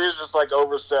 Rhea's just like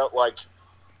overset, like,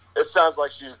 it sounds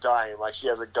like she's dying, like she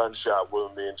has a gunshot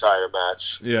wound the entire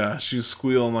match. Yeah, she's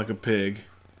squealing like a pig.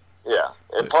 Yeah,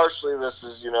 and partially this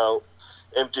is,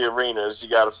 empty arenas, you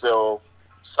gotta fill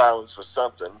silence with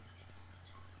something.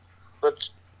 But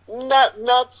not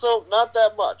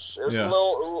that much. It was a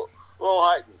little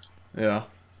heightened. Yeah.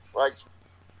 Like,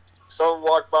 someone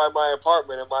walked by my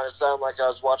apartment, it might have sounded like I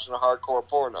was watching a hardcore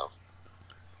porno.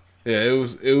 Yeah, it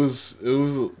was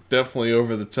definitely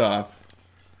over the top.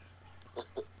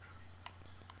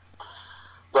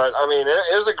 But, I mean,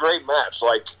 it was a great match.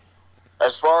 Like,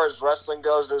 as far as wrestling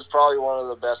goes, it was probably one of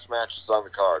the best matches on the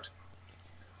card.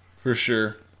 For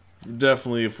sure.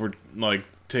 Definitely if we're, like,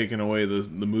 taking away the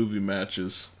movie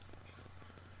matches.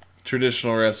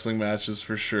 Traditional wrestling matches,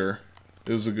 for sure.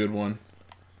 It was a good one.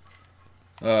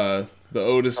 The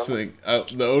Otis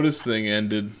thing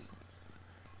ended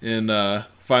in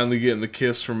finally getting the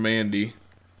kiss from Mandy.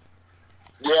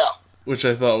 Yeah. Which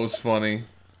I thought was funny.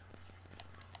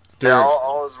 Yeah,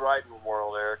 all is right in the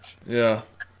world, Eric. Yeah.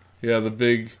 Yeah, the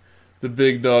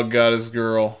big dog got his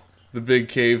girl. The big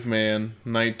caveman,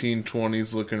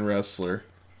 1920s looking wrestler.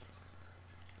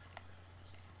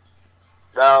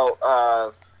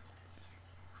 Now,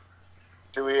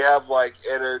 do we have, like,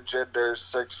 intergender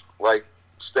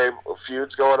stable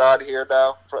feuds going on here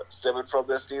now, stemming from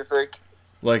this, do you think?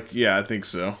 Like, yeah, I think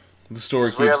so. The story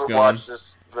keeps going. We haven't going. watched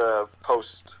the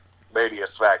post-Mania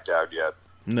SmackDown yet.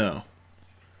 No.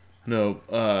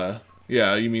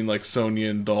 Yeah, you mean like Sonya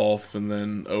and Dolph and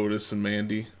then Otis and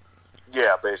Mandy?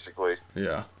 Yeah, basically.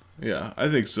 Yeah, I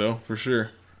think so, for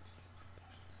sure.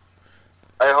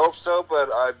 I hope so, but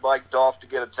I'd like Dolph to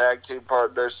get a tag team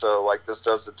partner, so like this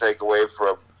doesn't take away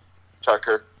from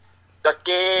Tucker.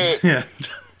 Tucky! Yeah,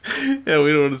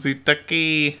 we don't want to see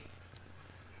Tucky.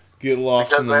 Get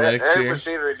lost in the mix Heavy here.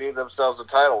 Machinery need themselves a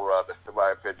title run, in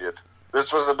my opinion.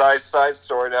 This was a nice side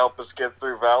story to help us get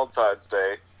through Valentine's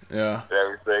Day. Yeah. And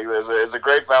everything. It's a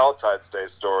great Valentine's Day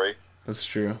story. That's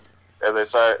true. And they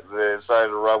decided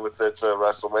to run with it to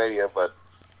WrestleMania, but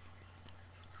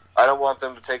I don't want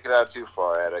them to take it out too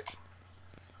far, Attic.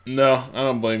 No, I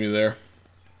don't blame you there.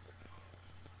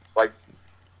 Like,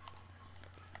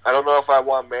 I don't know if I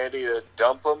want Mandy to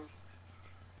dump him.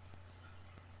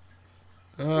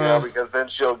 Because then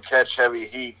she'll catch heavy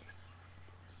heat.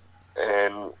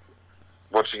 And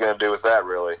what's she going to do with that,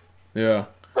 really? Yeah.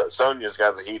 Sonya's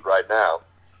got the heat right now.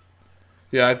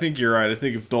 Yeah, I think you're right. I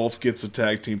think if Dolph gets a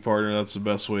tag team partner, that's the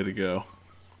best way to go.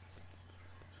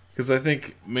 Because I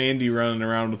think Mandy running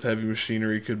around with Heavy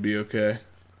Machinery could be okay.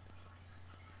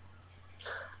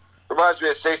 Reminds me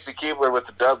of Stacy Keibler with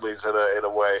the Dudleys in a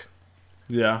way.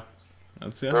 Yeah.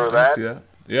 That's yeah. Remember that?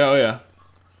 Yeah, oh yeah.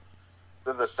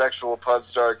 Then the sexual puns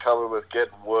started coming with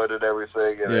getting wood and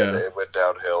everything, and it went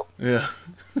downhill. Yeah.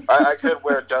 I could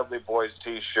wear a Dudley Boys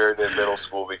t-shirt in middle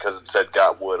school because it said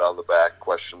 "Got wood" on the back? ?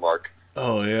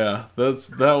 Oh yeah,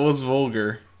 that was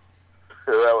vulgar.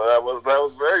 that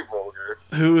was very vulgar.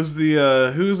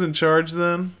 Who's in charge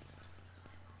then?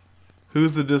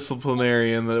 Who's the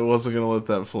disciplinarian that wasn't gonna let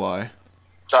that fly?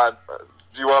 Todd,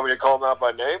 do you want me to call him out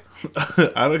by name?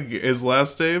 I don't. His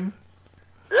last name?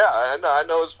 Yeah, I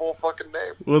know his full fucking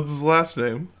name. What's his last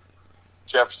name?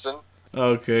 Jefferson.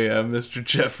 Okay, yeah, Mr.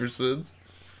 Jefferson.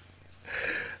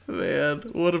 Man,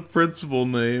 what a principal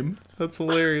name. That's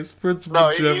hilarious.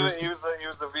 Principal Jefferson. He was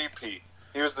the VP.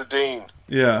 He was the dean.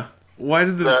 Yeah. Why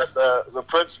did the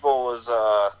principal was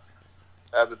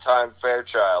at the time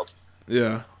Fairchild.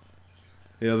 Yeah.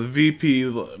 Yeah, the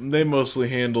VP, they mostly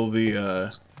handle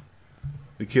the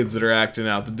kids that are acting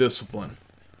out the discipline.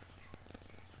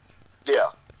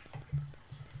 Yeah.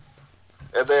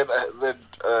 And then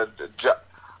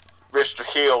Mr.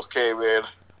 Heel came in.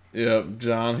 Yep,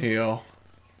 John Heel.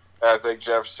 I think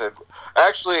Jefferson.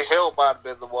 Actually, Hill might have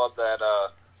been the one that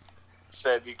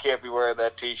said, "You can't be wearing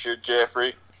that T-shirt,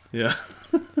 Jeffrey." Yeah.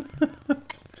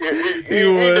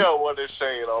 you know what they're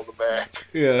saying on the back.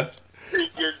 Yeah. He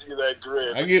gives you that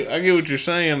grin. I get what you're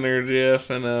saying there, Jeff,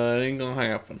 and it ain't gonna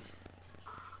happen.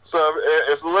 So,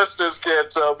 if the listeners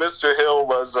can't tell, Mr. Hill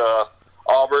was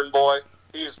Auburn boy.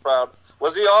 He's proud.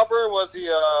 Was he Auburn or was he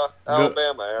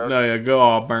Alabama, Eric? No, yeah, go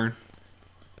Auburn.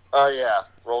 Oh, yeah.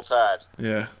 Roll Tide.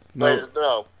 Yeah. No.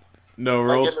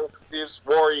 Roll. He's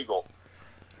War Eagle.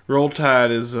 Roll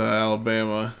Tide is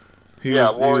Alabama.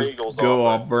 War Eagles. Go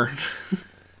Auburn.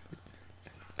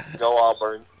 Go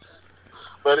Auburn.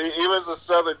 But he was a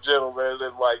Southern gentleman,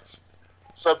 and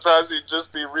sometimes he'd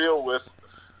just be real with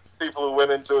people who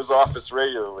went into his office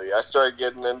regularly. I started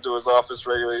getting into his office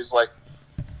regularly. He's like,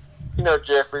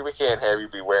 Jeffrey, we can't have you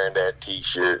be wearing that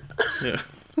T-shirt. Yeah.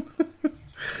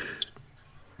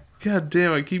 God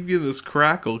damn, I keep getting this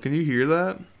crackle. Can you hear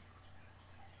that?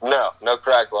 No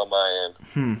crackle on my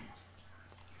end.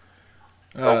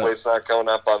 Hopefully it's not coming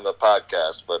up on the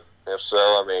podcast, but if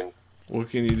so, what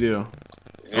can you do?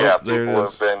 Yeah, people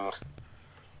have been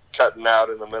cutting out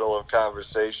in the middle of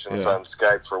conversations on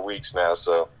Skype for weeks now,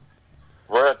 so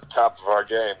we're at the top of our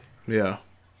game. Yeah.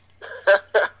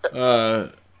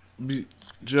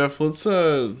 Jeff, let's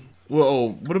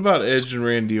what about Edge and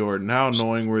Randy Orton? How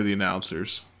annoying were the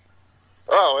announcers?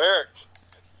 Oh,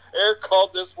 Eric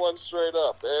called this one straight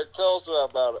up. Eric, tell us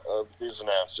about these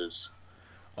announcers.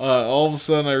 All of a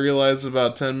sudden I realized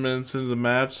about 10 minutes into the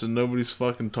match that nobody's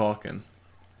fucking talking.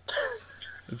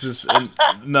 It's just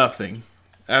nothing.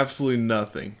 Absolutely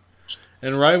nothing.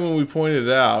 And right when we pointed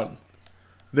it out,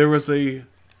 there was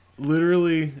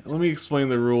literally, let me explain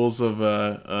the rules of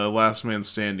a last man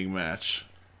standing match.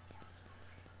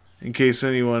 In case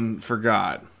anyone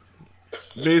forgot.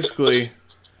 Basically,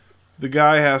 the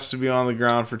guy has to be on the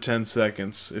ground for 10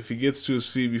 seconds. If he gets to his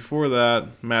feet before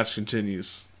that, match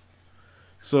continues.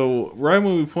 So, right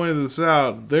when we pointed this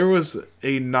out, there was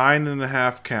a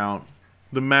 9.5 count.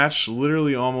 The match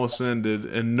literally almost ended,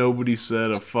 and nobody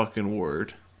said a fucking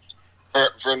word.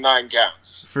 For 9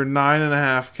 counts. For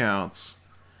 9.5 counts.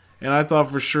 And I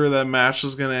thought for sure that match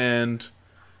was going to end,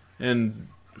 and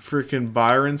freaking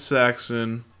Byron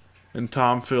Saxon and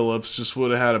Tom Phillips just would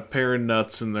have had a pair of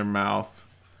nuts in their mouth,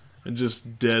 and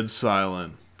just dead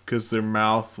silent, because their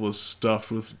mouth was stuffed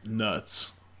with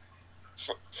nuts.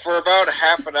 For about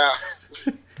half an hour.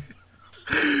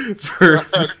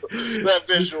 That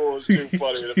visual was too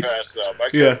funny to pass up. I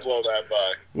can't blow that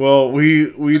by. Well,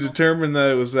 we determined that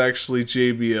it was actually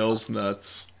JBL's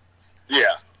nuts.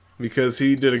 Yeah. Because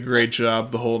he did a great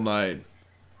job the whole night.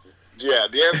 Yeah,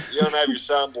 you don't have your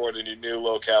soundboard in your new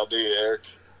locale, do you, Eric?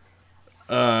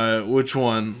 Which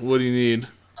one? What do you need?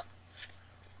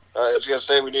 I was going to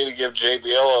say we need to give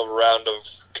JBL a round of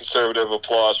conservative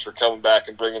applause for coming back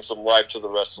and bringing some life to the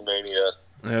WrestleMania.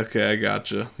 Okay, I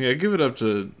gotcha. Yeah, give it up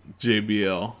to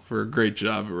JBL for a great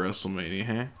job at WrestleMania,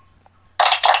 huh?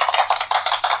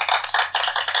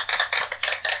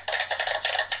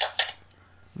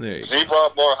 There you go. He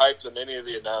brought more hype than any of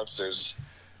the announcers.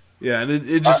 Yeah, and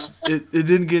it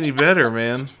didn't get any better,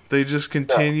 man. They just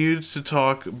continued to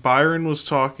talk. Byron was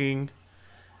talking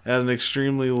at an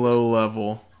extremely low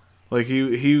level. Like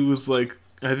he was like,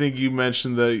 I think you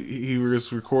mentioned that he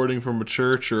was recording from a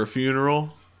church or a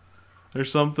funeral or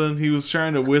something. He was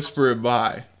trying to whisper it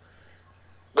by.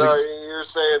 No, you're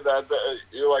saying that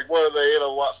you're like, what are they in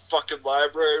a fucking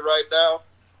library right now?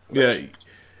 Yeah.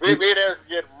 Me and Eric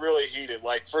get really heated.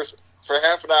 Like for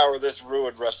half an hour, this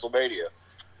ruined WrestleMania.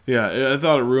 Yeah, I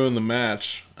thought it ruined the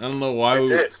match. I don't know why.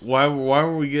 Why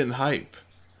were we getting hype?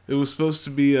 It was supposed to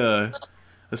be a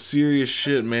serious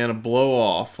shit, man. A blow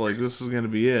off. Like this is gonna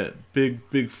be it.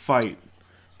 Big fight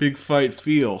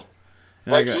feel.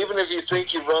 And like even if you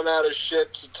think you run out of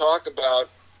shit to talk about,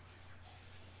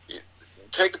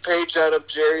 take a page out of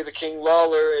Jerry the King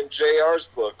Lawler and JR's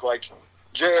book. Like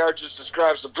JR just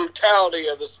describes the brutality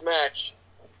of this match,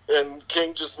 and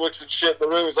King just looks at shit in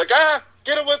the room. He's like,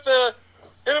 get him with the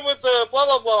blah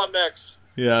blah blah next.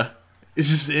 Yeah, it's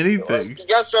just anything. You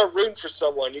gotta start rooting for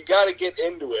someone. You gotta get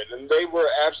into it, and they were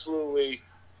absolutely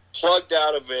plugged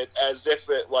out of it as if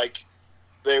it like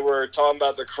they were talking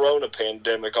about the Corona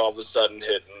pandemic all of a sudden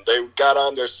hitting. They got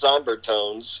on their somber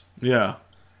tones. Yeah,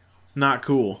 not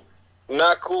cool.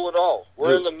 Not cool at all.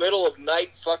 We're in the middle of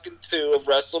night fucking 2 of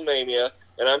WrestleMania,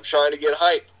 and I'm trying to get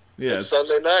hype. Yeah, it's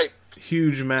Sunday night.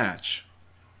 Huge match.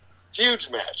 Huge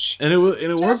match. And it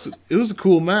was a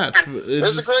cool match. It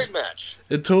was a great match.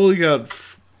 It totally got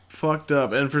fucked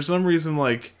up, and for some reason,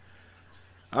 like,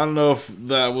 I don't know if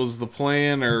that was the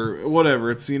plan or whatever.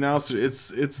 It's the announcer.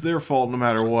 It's their fault no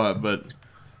matter what. But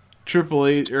Triple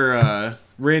H or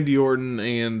Randy Orton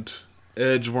and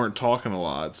Edge weren't talking a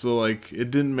lot, so like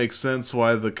it didn't make sense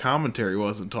why the commentary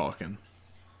wasn't talking.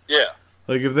 Yeah.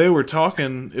 Like if they were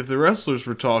talking, if the wrestlers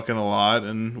were talking a lot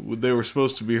and they were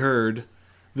supposed to be heard,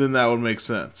 then that would make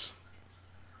sense.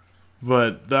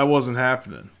 But that wasn't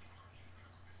happening.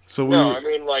 So I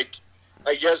mean, like,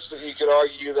 I guess you could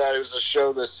argue that it was to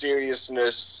show the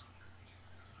seriousness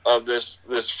of this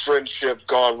friendship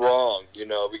gone wrong, you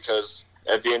know, because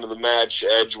at the end of the match,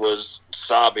 Edge was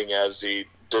sobbing as he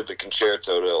did the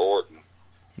concerto to Orton.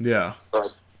 Yeah.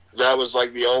 But that was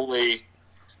like the only,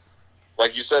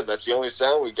 like you said, that's the only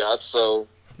sound we got, so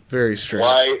very strange.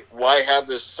 Why have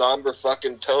this somber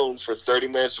fucking tone for 30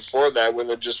 minutes before that when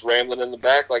they're just rambling in the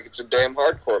back like it's a damn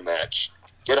hardcore match?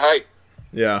 Get hype.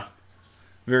 Yeah.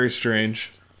 Very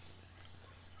strange.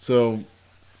 So,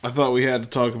 I thought we had to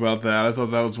talk about that. I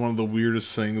thought that was one of the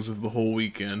weirdest things of the whole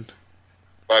weekend.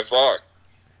 By far.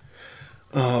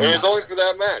 And it's only for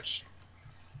that match.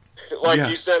 Like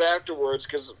you said afterwards,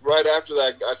 because right after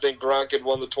that, I think Gronk had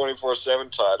won the 24/7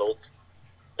 title.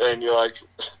 And you're like,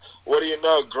 what do you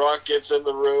know? Gronk gets in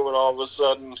the room, and all of a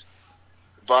sudden,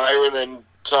 Byron and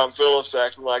Tom Phillips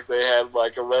acting like they had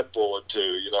like a Red Bull or two,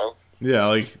 you know? Yeah,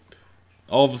 like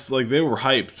all of us, like they were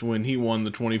hyped when he won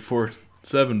the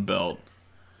 24/7 belt,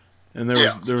 and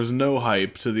there was no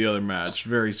hype to the other match.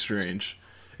 Very strange.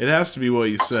 It has to be what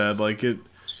you said. Like it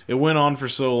went on for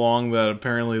so long that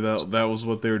apparently that was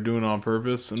what they were doing on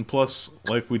purpose. And plus,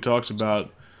 like we talked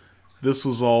about, this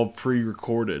was all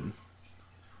pre-recorded.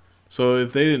 So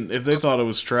if they thought it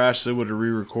was trash, they would have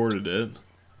re-recorded it.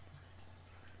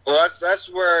 Well, that's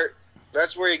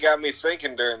where you got me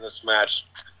thinking during this match.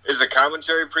 Is the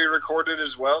commentary pre-recorded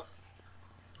as well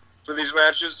for these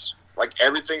matches? Like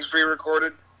everything's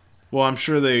pre-recorded? Well, I'm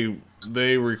sure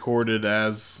they recorded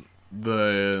as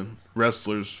the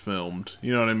wrestlers filmed.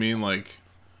 You know what I mean? Like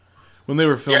when they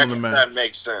were filming the match. That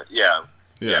makes sense. Yeah.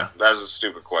 That's a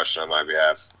stupid question on my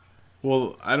behalf.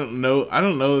 Well, I don't know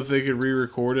if they could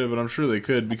re-record it, but I'm sure they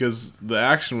could because the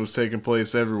action was taking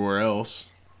place everywhere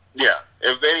else. Yeah,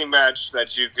 if any match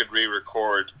that you could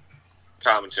re-record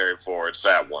commentary for, it's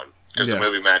that one. Because the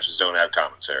movie matches don't have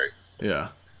commentary. Yeah.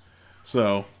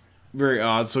 So, very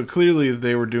odd. So clearly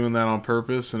they were doing that on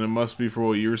purpose, and it must be for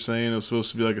what you were saying. It was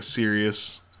supposed to be like a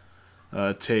serious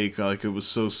take, like it was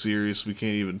so serious we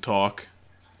can't even talk.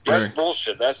 That's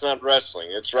bullshit. That's not wrestling.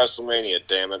 It's WrestleMania,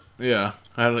 damn it. Yeah,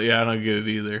 I don't get it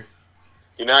either.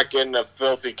 You're not getting a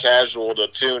filthy casual to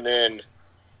tune in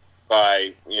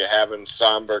by having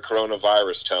somber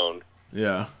coronavirus tone.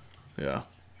 Yeah. Get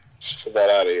that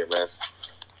out of here, man.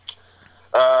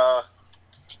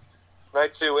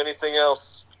 Night 2, anything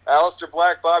else Aleister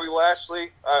Black, Bobby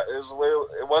Lashley,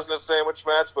 it wasn't a sandwich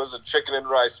match, but it was a chicken and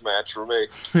rice match for me.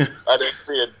 I didn't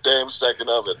see a damn second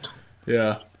of it.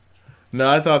 Yeah. No,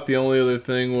 I thought the only other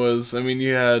thing was, I mean,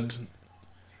 you had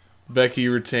Becky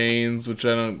retains, which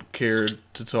I don't care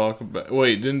to talk about.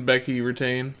 Wait, didn't Becky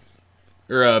retain?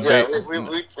 Or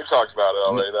we talked about it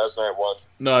already. That was night one.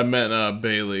 No, I meant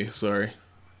Bayley. Sorry.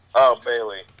 Oh,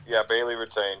 Bayley. Yeah, Bayley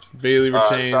retained. Bayley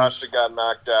retains. Sasha got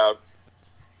knocked out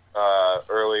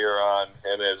earlier on,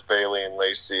 and it's Bayley and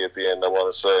Lacey at the end, I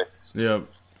want to say. Yep.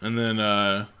 And then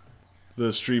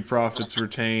the Street Profits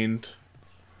retained.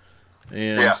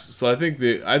 And so I think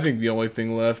the only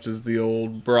thing left is the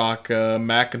old Brock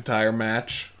McIntyre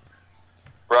match.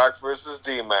 Brock versus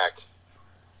D-Mac.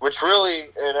 Which really,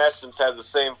 in essence, had the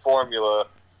same formula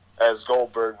as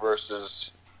Goldberg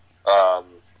versus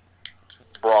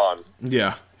Braun.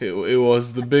 Yeah, it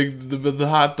was the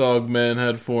hot dog man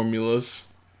had formulas.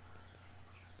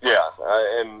 Yeah,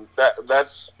 and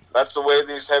that's the way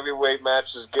these heavyweight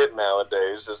matches get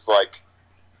nowadays. It's like,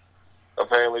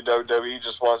 apparently WWE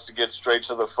just wants to get straight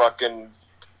to the fucking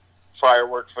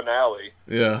firework finale.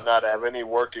 Yeah. Not have any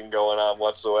working going on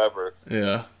whatsoever.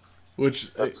 Yeah.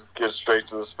 Which let's get straight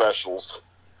to the specials.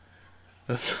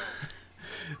 That's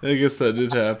I guess that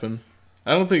did happen.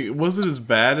 I don't think was it as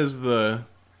bad as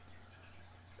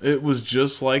it was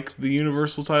just like the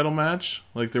Universal title match?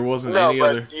 Like there wasn't any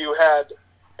other. You had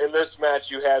in this match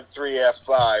you had 3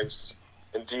 F5s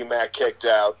and D-Mac kicked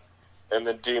out, and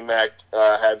then D-Mac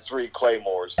had 3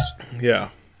 Claymores. Yeah.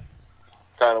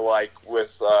 Kind of like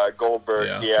with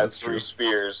Goldberg, he had 3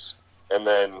 spears, and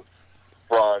then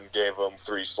Braun gave him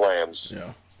 3 slams.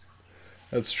 Yeah,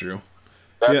 that's true.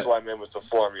 That's what I meant with the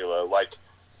formula. Like,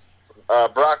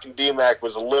 Brock and D-Mac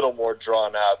was a little more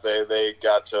drawn out. They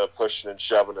got to pushing and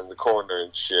shoving in the corner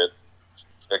and shit.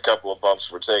 A couple of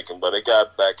bumps were taken, but it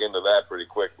got back into that pretty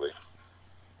quickly.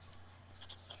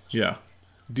 Yeah.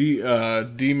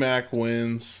 D-Mac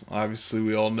wins. Obviously,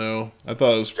 we all know. I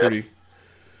thought it was pretty...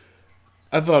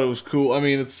 I thought it was cool. I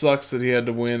mean, it sucks that he had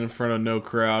to win in front of no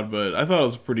crowd, but I thought it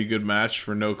was a pretty good match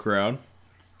for no crowd.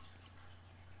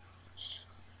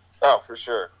 Oh, for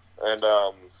sure. And,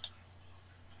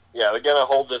 they're going to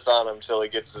hold this on him until he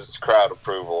gets his crowd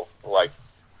approval. Like,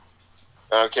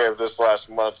 I don't care if this last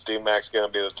month D-Mac's going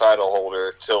to be the title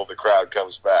holder till the crowd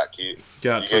comes back. You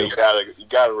got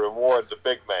to reward the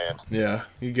big man. Yeah,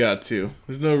 you got to.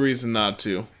 There's no reason not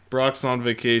to. Brock's on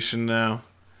vacation now.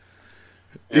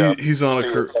 Yeah, he's on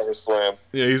slam.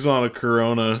 Yeah, he's on a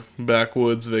Corona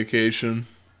backwoods vacation.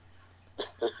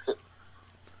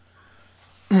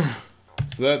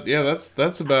 So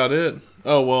that's about it.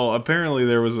 Oh well, apparently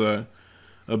there was a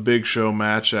Big Show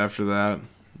match after that.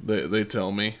 They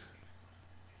tell me.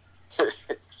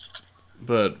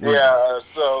 But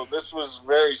so this was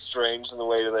very strange in the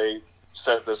way they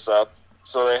set this up.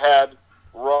 So they had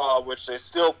Raw, which they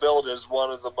still billed as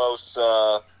one of the most.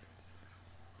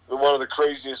 One of the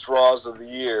craziest Raws of the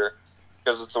year,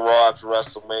 because it's a Raw after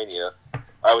WrestleMania.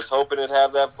 I was hoping it'd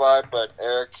have that vibe, but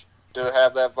Eric, did it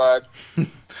have that vibe?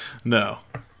 No.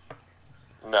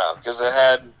 No, because it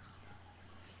had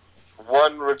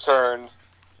one return,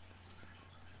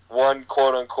 one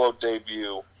quote-unquote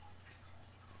debut,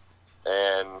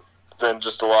 and then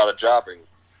just a lot of jobbing.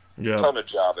 Yeah. A ton of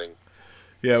jobbing.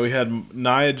 Yeah, we had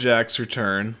Nia Jax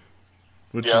return.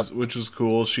 Which was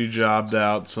cool. She jobbed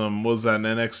out some. Was that an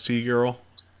NXT girl?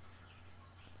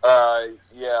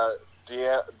 Diana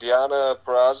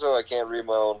Perazzo. I can't read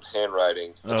my own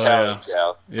handwriting. Italian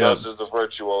gal. Those are the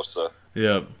virtuosa.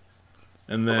 Yep.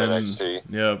 And then NXT.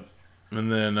 Yep.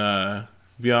 And then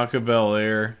Bianca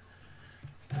Belair,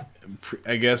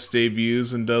 I guess,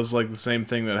 debuts and does like the same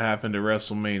thing that happened at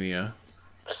WrestleMania.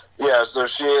 Yeah. So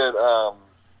she had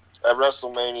at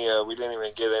WrestleMania. We didn't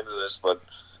even get into this, but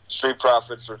Street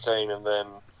Profits retain, and then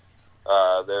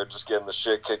they're just getting the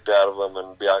shit kicked out of them,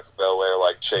 and Bianca Belair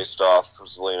chased off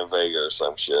Zelina Vega or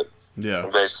some shit. Yeah.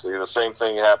 And basically the same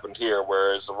thing happened here,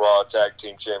 whereas the Raw Tag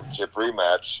Team Championship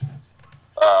rematch,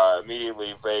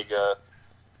 immediately Vega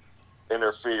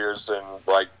interferes and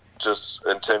just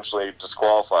intentionally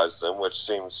disqualifies them, which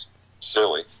seems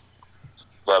silly.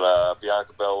 But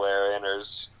Bianca Belair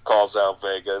enters, calls out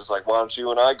Vega, is like, why don't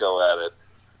you and I go at it?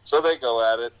 So they go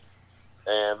at it.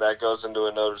 And that goes into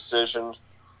a no decision.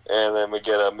 And then we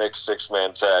get a mixed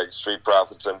 6-man tag. Street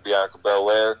Profits and Bianca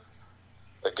Belair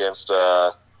against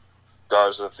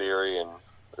Garza Theory and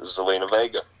Zelina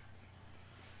Vega.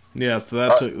 Yeah, so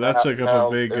that took up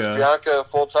a big... Is Bianca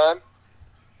full-time?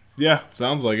 Yeah,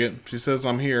 sounds like it. She says,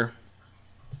 I'm here.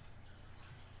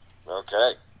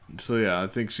 Okay. So yeah, I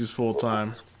think she's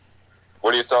full-time.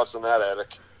 What are your thoughts on that,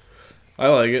 Attic? I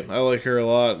like it. I like her a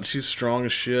lot. She's strong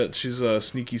as shit. She's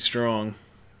sneaky strong.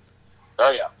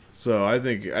 Oh yeah, So I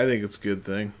think it's a good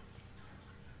thing.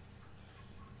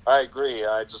 I agree.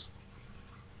 I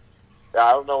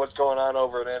don't know what's going on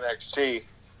over at NXT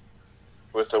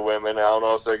with the women. I don't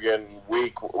know if they're getting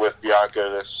weak with Bianca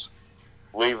this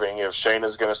leaving. If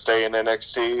Shayna's going to stay in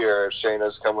NXT or if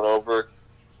Shayna's coming over.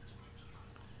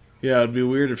 Yeah, it'd be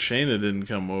weird if Shayna didn't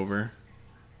come over.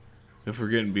 If we're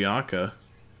getting Bianca.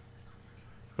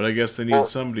 But I guess they need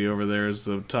somebody over there as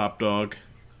the top dog.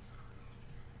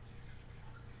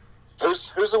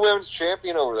 Who's the women's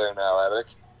champion over there now, Epic?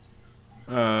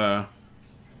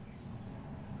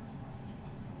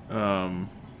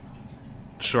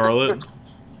 Charlotte.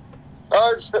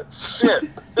 Oh, shit.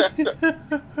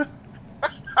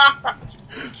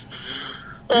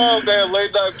 Oh, man,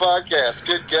 late night podcast.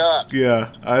 Good God.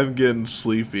 Yeah, I'm getting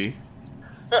sleepy.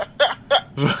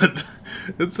 But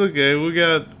it's okay. We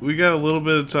got a little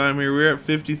bit of time here. We're at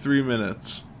 53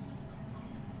 minutes.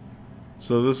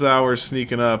 So this hour's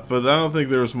sneaking up, but I don't think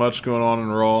there was much going on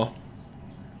in Raw.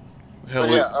 Hell,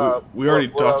 we already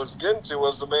talked. What I was getting to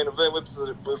was the main event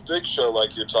with Big Show,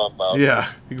 like you're talking about.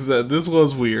 Yeah, exactly. This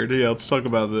was weird. Yeah, let's talk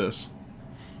about this.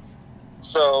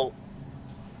 So,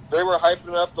 they were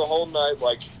hyping up the whole night,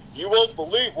 like, you won't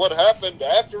believe what happened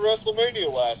after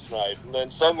WrestleMania last night. And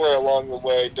then somewhere along the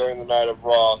way during the night of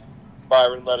Raw,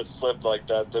 Byron let it slip like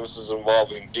that. This is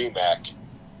involving D-Mac.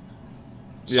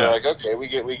 So, Yeah. like, okay, we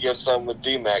get some with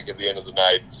D-Mac at the end of the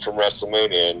night from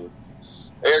WrestleMania. And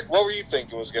Eric, what were you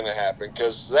thinking was going to happen?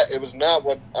 Because it was not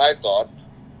what I thought.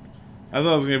 I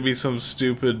thought it was going to be some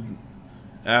stupid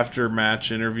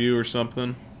after-match interview or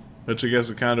something, which I guess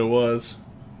it kind of was.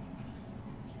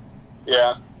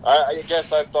 Yeah, I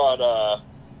guess I thought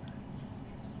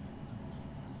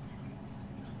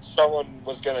someone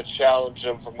was going to challenge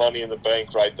him for Money in the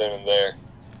Bank right then and there.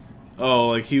 Oh,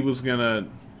 like he was going to...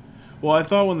 Well, I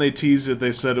thought when they teased it,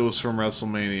 they said it was from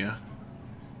WrestleMania.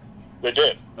 They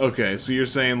did. Okay, so you're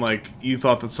saying, like, you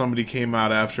thought that somebody came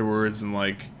out afterwards and,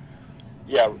 like...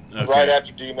 Yeah, okay. right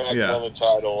after D-Mac won the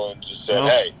title and just said,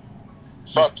 hey,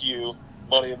 fuck you,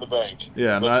 Money in the Bank.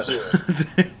 Yeah, Let's do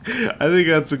it. I think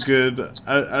that's a good...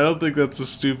 I don't think that's a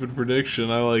stupid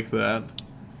prediction. I like that.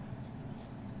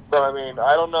 But, I mean,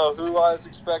 I don't know who I was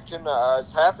expecting. I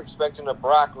was half expecting a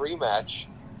Brock rematch.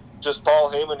 Just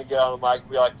Paul Heyman to get on the mic and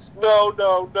be like, no,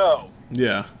 no, no.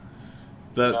 Yeah.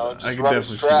 That I can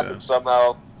definitely see that. that.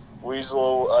 Somehow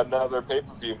weasel another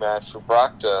pay-per-view match for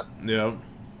Brock to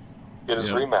get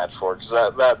his rematch for. Because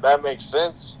that makes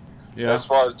sense. Yeah. As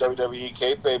far as WWE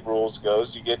kayfabe rules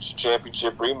goes, you get your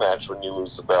championship rematch when you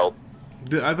lose the belt.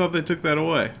 I thought they took that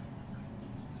away.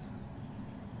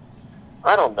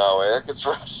 I don't know, Eric. It's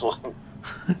wrestling.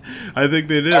 I think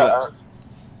they did.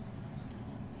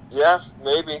 Yeah,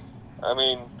 maybe. I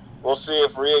mean, we'll see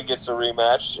if Rhea gets a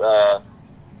rematch.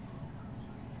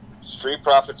 Street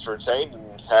Profits retained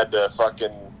and had to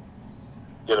fucking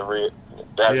get do a rematch.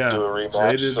 They did do a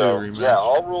rematch. Yeah,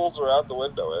 all rules are out the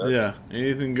window, Eric. Yeah,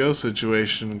 anything goes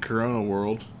situation in Corona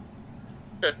world.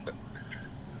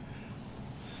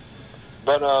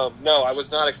 But, no, I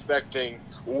was not expecting...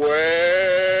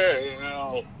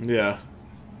 Well... Yeah.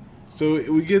 So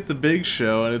we get the Big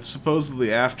Show, and it's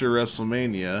supposedly after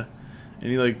WrestleMania,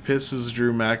 and he, like, pisses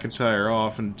Drew McIntyre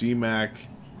off, and D-Mac,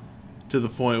 to the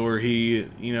point where he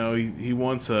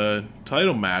wants a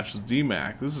title match with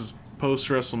D-Mac. This is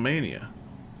post-WrestleMania.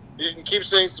 You can keep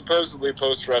saying supposedly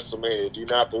post-WrestleMania. Do you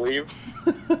not believe?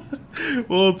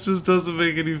 Well, it just doesn't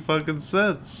make any fucking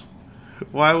sense.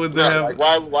 Why would they have...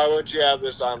 Like, why would you have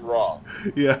this on Raw?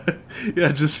 Yeah,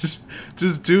 just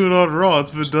do it on Raw.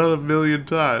 It's been done a million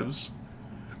times.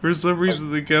 For some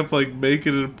reason, they kept like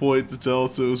making it a point to tell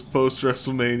us it was post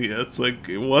WrestleMania. It's like,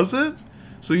 was it?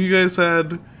 So you guys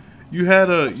had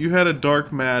a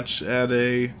dark match at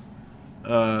an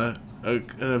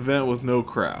event with no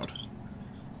crowd.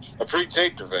 A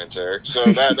pre-taped event, Eric. So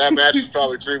that match was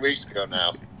probably 3 weeks ago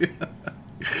now. Yeah.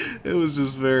 It was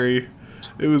just very...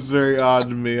 It was very odd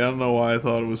to me. I don't know why I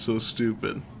thought it was so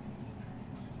stupid.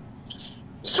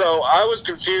 So I was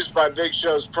confused by Big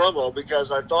Show's promo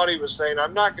because I thought he was saying,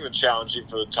 I'm not going to challenge you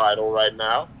for the title right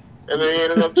now. And then he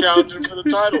ended up challenging for the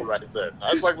title right then.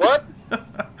 I was like, what?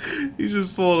 He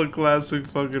just pulled a classic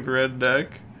fucking redneck.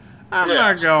 I'm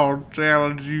not going to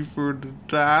challenge you for the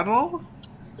title.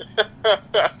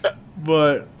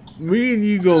 But me and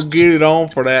you go get it on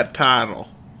for that title.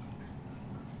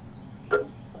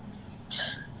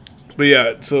 But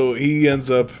yeah, so he ends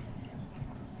up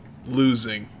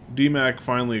losing. D-Mac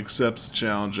finally accepts the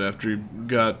challenge after he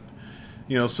got,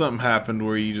 something happened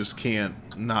where you just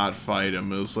can't not fight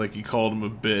him. It was like you called him a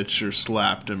bitch or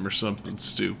slapped him or something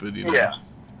stupid, Yeah.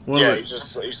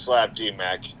 He slapped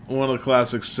D-Mac. One of the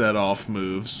classic set-off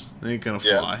moves. Ain't gonna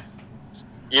fly.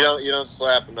 You don't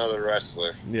slap another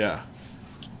wrestler. Yeah.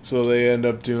 So they end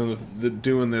up doing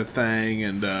their thing,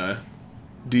 and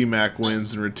D-Mac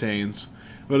wins and retains.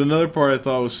 But another part I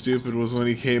thought was stupid was when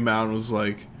he came out and was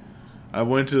like, I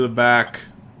went to the back,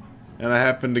 and I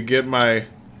happened to get my...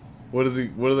 What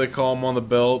do they call them on the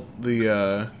belt?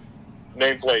 The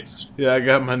nameplates. Yeah, I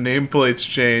got my nameplates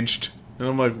changed, and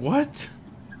I'm like, what?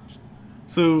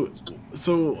 So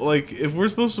like, if we're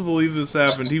supposed to believe this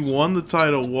happened, he won the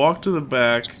title, walked to the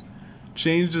back,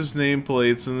 changed his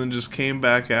nameplates, and then just came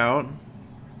back out.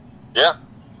 Yeah.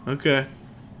 Okay.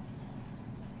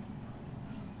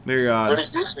 Very odd.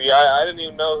 Pretty goofy. I didn't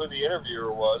even know who the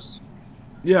interviewer was.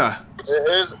 Yeah.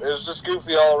 It was just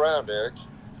goofy all around, Eric.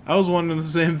 I was wondering the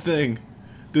same thing.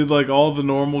 Did like all the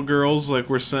normal girls like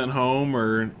were sent home,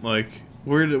 or like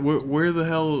where the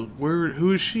hell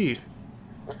who is she?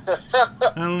 I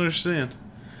don't understand.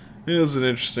 It was an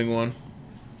interesting one.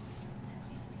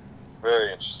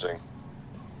 Very interesting.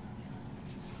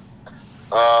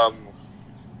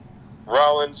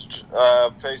 Rollins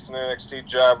facing an NXT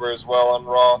jobber as well on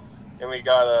Raw, and we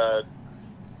got a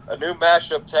new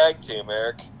mashup tag team,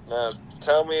 Eric. Now,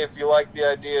 tell me if you like the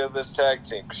idea of this tag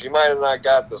team, because you might have not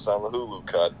got this on the Hulu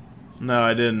cut. No,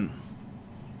 I didn't.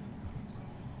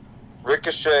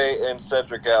 Ricochet and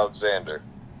Cedric Alexander.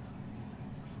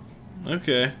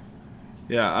 Okay.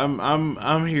 Yeah,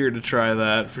 I'm here to try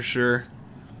that for sure.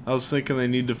 I was thinking they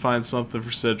need to find something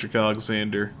for Cedric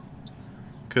Alexander,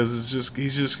 because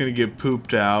he's just gonna get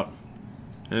pooped out,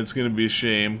 and it's gonna be a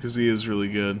shame because he is really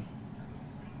good.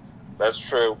 That's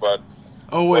true, but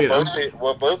oh wait,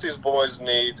 what both these boys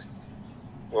need.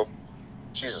 Well,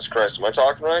 Jesus Christ, am I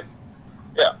talking right?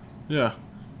 Yeah. Yeah.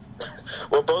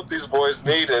 What both these boys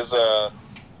need is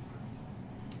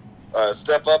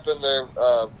step up in their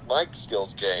mic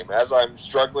skills game, as I'm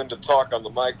struggling to talk on the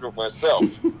mic myself.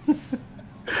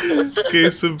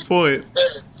 Case in point.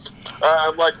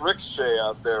 I'm like Ricochet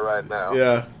out there right now.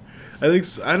 Yeah. I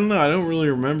don't know, I don't really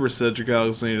remember Cedric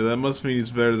Alexander. That must mean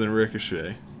he's better than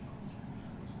Ricochet.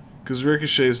 Because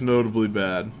Ricochet is notably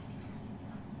bad.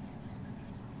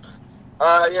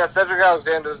 Yeah, Cedric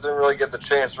Alexander didn't really get the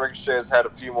chance. Ricochet has had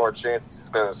a few more chances. He's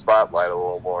been in the spotlight a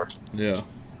little more. Yeah.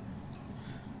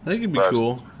 I think it'd be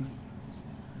cool.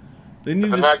 They need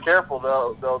if they're to not careful,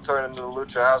 they'll turn into the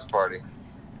Lucha House Party.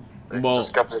 Just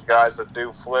a couple of guys that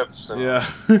do flips. And, yeah.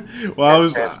 Well,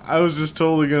 I was just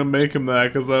totally gonna make him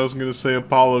that because I was gonna say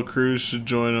Apollo Crews should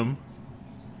join him.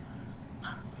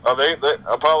 Oh,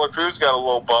 Apollo Crews got a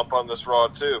little bump on this Raw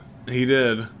too. He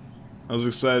did. I was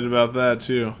excited about that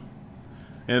too.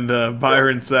 And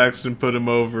Byron Saxton put him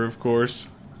over, of course.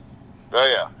 Oh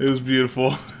yeah. It was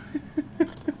beautiful.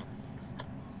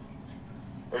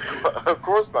 Of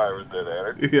course Byron did,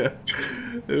 Eric. Yeah.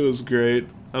 It was great.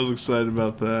 I was excited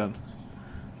about that.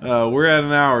 We're at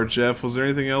an hour, Jeff. Was there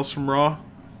anything else from Raw?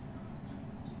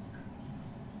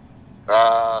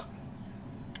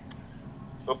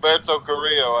 Roberto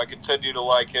Carrillo, I continue to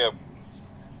like him.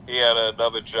 He had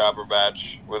another jobber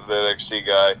match with the NXT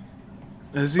guy.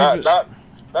 Has he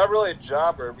not really a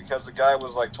jobber, because the guy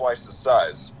was like twice his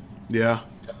size. Yeah.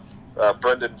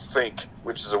 Brendan Fink,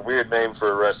 which is a weird name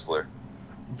for a wrestler.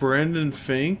 Brendan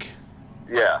Fink?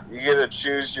 Yeah, you get to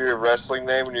choose your wrestling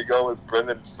name when you go with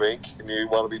Brendan Fink, and you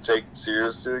want to be taken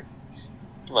seriously.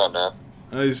 Come on now.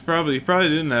 He probably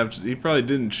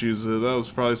didn't choose it. That was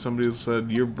probably somebody who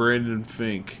said, "You're Brandon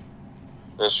Fink."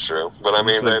 That's true, but I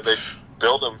mean, they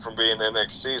billed him from being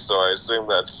NXT, so I assume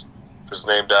that's his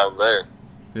name down there.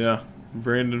 Yeah,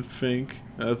 Brandon Fink.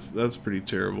 That's pretty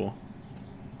terrible.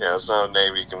 Yeah, it's not a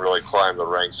name you can really climb the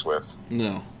ranks with.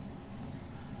 No.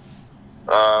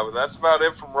 But that's about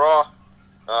it from Raw.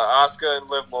 Asuka and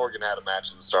Liv Morgan had a match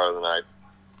at the start of the night.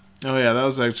 Oh yeah, that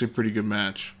was actually a pretty good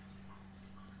match.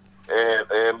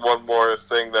 And one more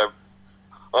thing that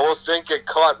almost didn't get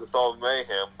caught with all the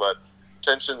mayhem, but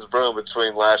tensions brewing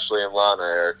between Lashley and Lana,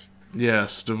 Eric.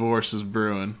 Yes, divorce is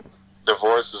brewing.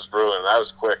 Divorce is brewing. That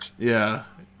was quick. Yeah,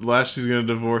 Lashley's gonna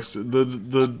divorce.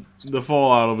 The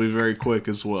fallout will be very quick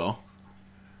as well.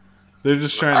 They're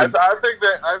just trying to.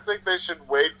 I think they should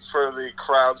wait for the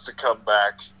crowds to come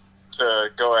back to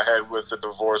go ahead with the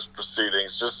divorce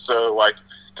proceedings, just so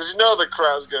because the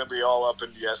crowd's gonna be all up in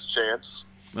yes chants.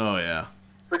 Oh yeah.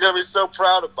 They're gonna be so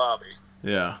proud of Bobby.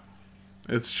 Yeah,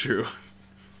 it's true.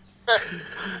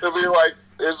 It'll be like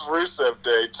his Rusev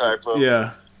Day type of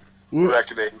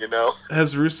reckoning,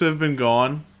 Has Rusev been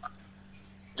gone?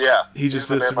 Yeah, He's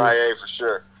been MIA for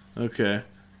sure. Okay.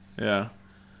 Yeah.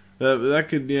 That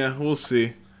could, yeah, we'll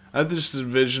see. I just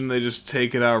envision they just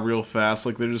take it out real fast.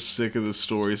 Like, they're just sick of the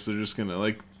story, so they're just gonna,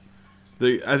 like...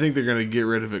 I think they're gonna get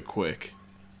rid of it quick.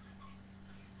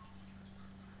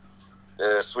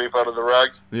 Sweep under the rug?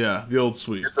 Yeah, the old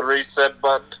sweep. Hit the reset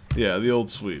button? Yeah, the old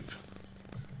sweep.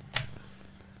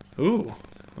 Ooh,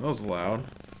 that was loud.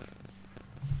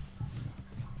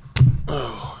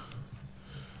 Oh.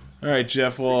 Alright,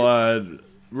 Jeff, well,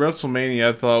 WrestleMania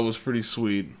I thought was pretty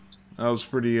sweet. I was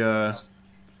pretty, I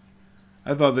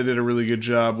thought they did a really good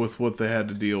job with what they had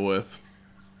to deal with.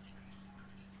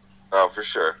 Oh, for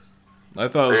sure. I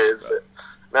thought it was...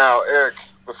 Now, Eric,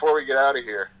 before we get out of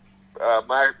here,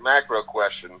 my macro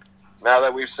question. Now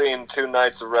that we've seen 2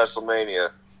 nights of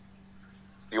WrestleMania,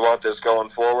 you want this going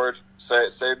forward? Say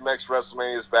next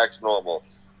WrestleMania is back to normal.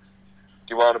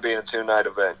 Do you want to be in a 2-night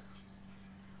event?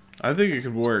 I think it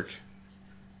could work.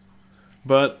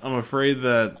 But I'm afraid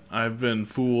that I've been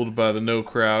fooled by the no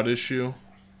crowd issue.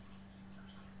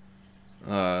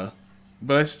 But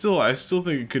I still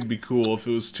think it could be cool if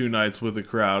it was 2 nights with a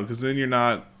crowd, because then you're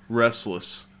not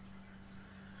restless.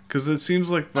 Because it seems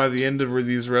like by the end of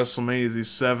these WrestleManias, these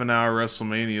 7-hour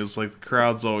WrestleManias, like, the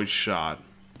crowd's always shot.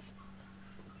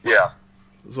 Yeah.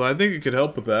 So I think it could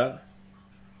help with that.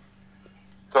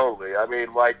 Totally. I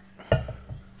mean, like,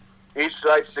 each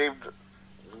night seemed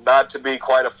not to be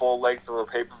quite a full length of a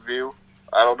pay-per-view.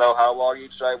 I don't know how long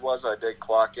each night was. I did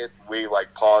clock it. We,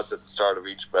 like, paused at the start of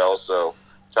each bell, so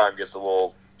time gets a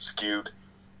little skewed.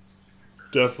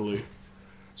 Definitely.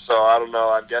 So, I don't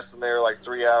know. I'm guessing they were, like,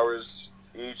 3 hours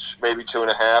each, maybe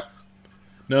 2.5.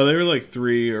 No, they were like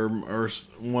 3 or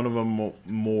one of them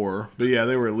more. But yeah,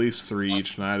 they were at least 3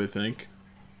 each night, I think.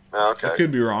 Okay. I could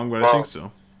be wrong, but I think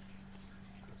so.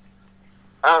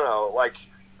 I don't know. Like,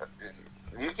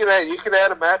 you can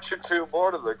add a match or 2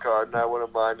 more to the card, and I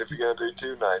wouldn't mind if you're going to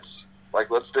do 2 nights.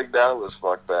 Like, let's dig down this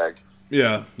fuck bag.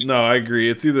 Yeah, no, I agree.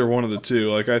 It's either one of the two.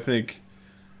 Like, I think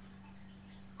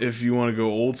if you want to go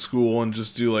old school and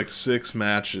just do like 6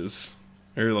 matches,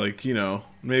 or like, you know,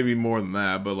 maybe more than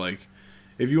that, but like,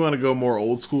 if you want to go more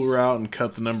old school route and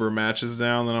cut the number of matches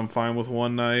down, then I'm fine with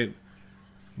 1 night.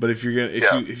 But if you're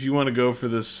gonna, if you want to go for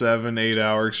this 7-8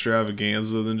 hour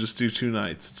extravaganza, then just do 2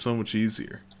 nights. It's so much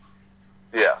easier.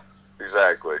 Yeah,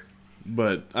 exactly.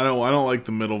 But I don't like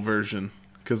the middle version,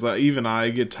 because even I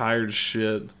get tired as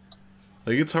shit.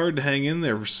 Like, it's hard to hang in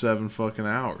there for 7 fucking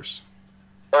hours.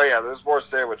 Oh yeah, there's more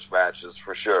sandwich matches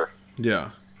for sure. Yeah.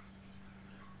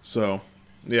 So,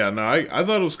 yeah, no, I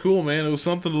thought it was cool, man. It was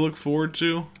something to look forward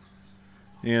to,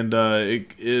 and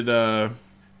it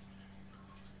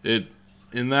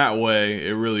in that way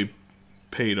it really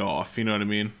paid off. You know what I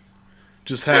mean?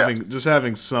 Just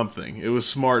having something. It was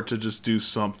smart to just do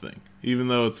something, even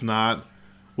though it's not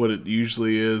what it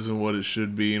usually is and what it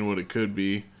should be and what it could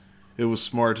be. It was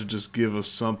smart to just give us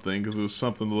something, because it was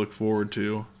something to look forward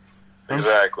to.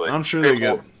 Exactly. I'm sure they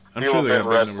got. I'm sure they got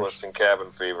big restless numbers. and cabin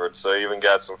fevered, so even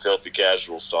got some filthy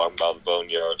casuals talking about the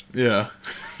boneyard. Yeah,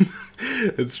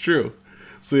 it's true.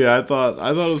 So yeah, I thought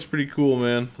it was pretty cool,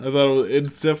 man. I thought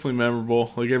it's definitely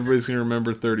memorable. Like, everybody's gonna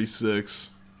remember 36,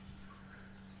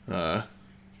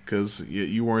 because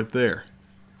you weren't there.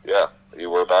 Yeah, you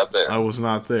were not there. I was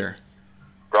not there.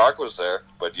 Gronk was there,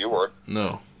 but you weren't.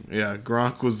 No, yeah,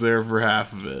 Gronk was there for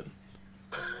half of it,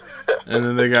 and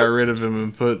then they got rid of him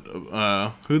and put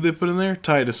who'd they put in there?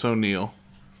 Titus O'Neil.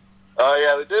 Oh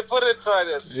yeah, they did put in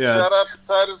Titus. Yeah. Shout out to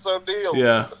Titus O'Neil.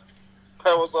 Yeah.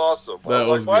 That was awesome.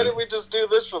 Why didn't we just do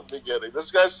this from the beginning?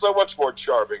 This guy's so much more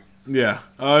charming. Yeah.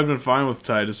 Oh, I've been fine with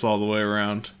Titus all the way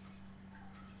around.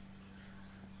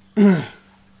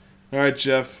 Alright,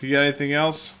 Jeff. You got anything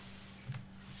else?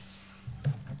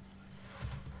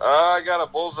 I got a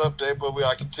Bulls update, but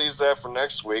I can tease that for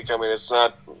next week. I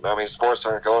mean, sports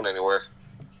aren't going anywhere.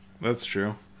 That's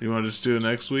true. You want to just do it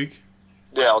next week?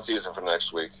 Yeah, I'll tease it for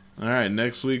next week. Alright,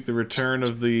 next week, the return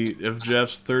of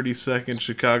Jeff's 30-second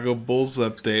Chicago Bulls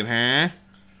update, huh?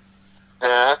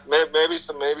 Yeah,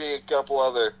 maybe a couple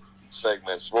other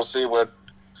segments. We'll see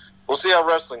how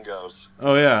wrestling goes.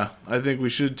 Oh yeah, I think we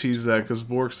should tease that, because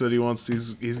Bork said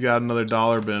he's got another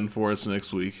dollar bin for us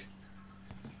next week.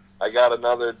 I got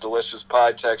another delicious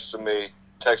pie texted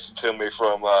to me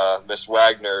from Miss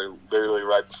Wagner literally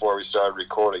right before we started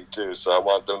recording too, so I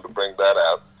want them to bring that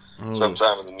out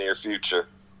sometime in the near future.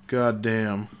 God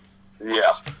damn.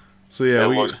 Yeah. So yeah, it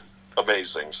looked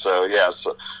amazing. So yeah,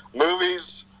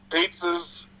 movies,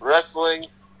 pizzas, wrestling,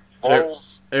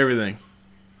 bowls, everything.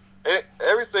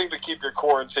 Everything to keep your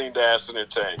quarantined ass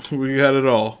entertained. We got it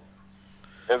all.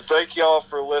 And thank y'all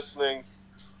for listening.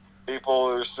 People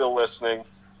who are still listening.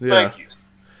 Yeah. Thank you.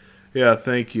 Yeah,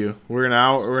 thank you. We're an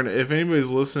hour. If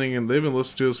anybody's listening and they've been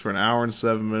listening to us for an hour and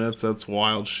 7 minutes, that's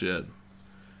wild shit.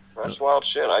 That's wild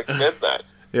shit. I can get that.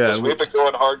 Yeah, we've been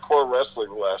going hardcore wrestling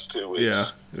the last 2 weeks. Yeah,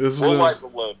 we'll lighten the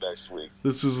load next week.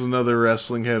 This is another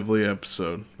wrestling heavy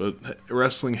episode, but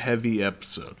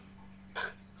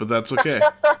But that's okay.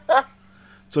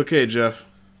 It's okay, Jeff.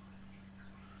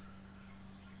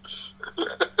 All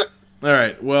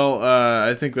right. Well,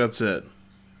 I think that's it.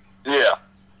 Yeah.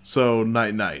 So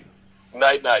night. Night.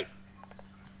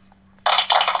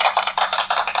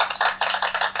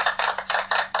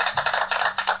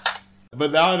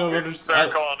 But now I don't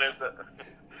understand.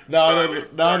 Now I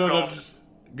don't understand.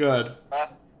 Good.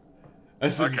 I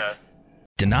said, Okay.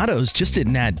 Donato's just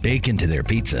didn't add bacon to their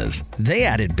pizzas. They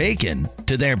added bacon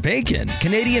to their bacon.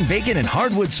 Canadian bacon and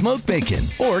hardwood smoked bacon.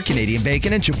 Or Canadian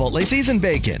bacon and Chipotle seasoned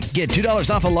bacon. Get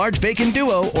 $2 off a large bacon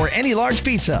duo or any large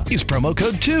pizza. Use promo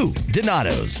code 2.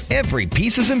 Donato's. Every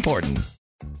piece is important.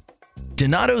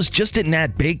 Donato's just didn't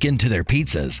add bacon to their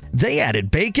pizzas. They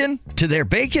added bacon to their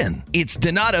bacon. It's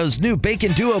Donato's new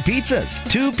Bacon Duo pizzas.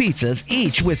 2 pizzas,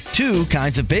 each with 2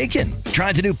 kinds of bacon.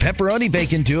 Try the new Pepperoni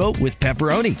Bacon Duo with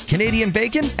pepperoni, Canadian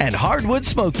bacon, and hardwood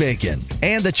smoked bacon.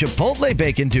 And the Chipotle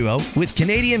Bacon Duo with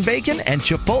Canadian bacon and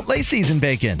Chipotle seasoned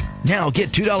bacon. Now get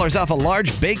 $2 off a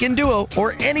large Bacon Duo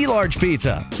or any large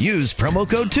pizza. Use promo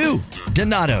code 2.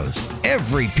 Donato's.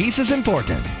 Every piece is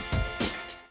important.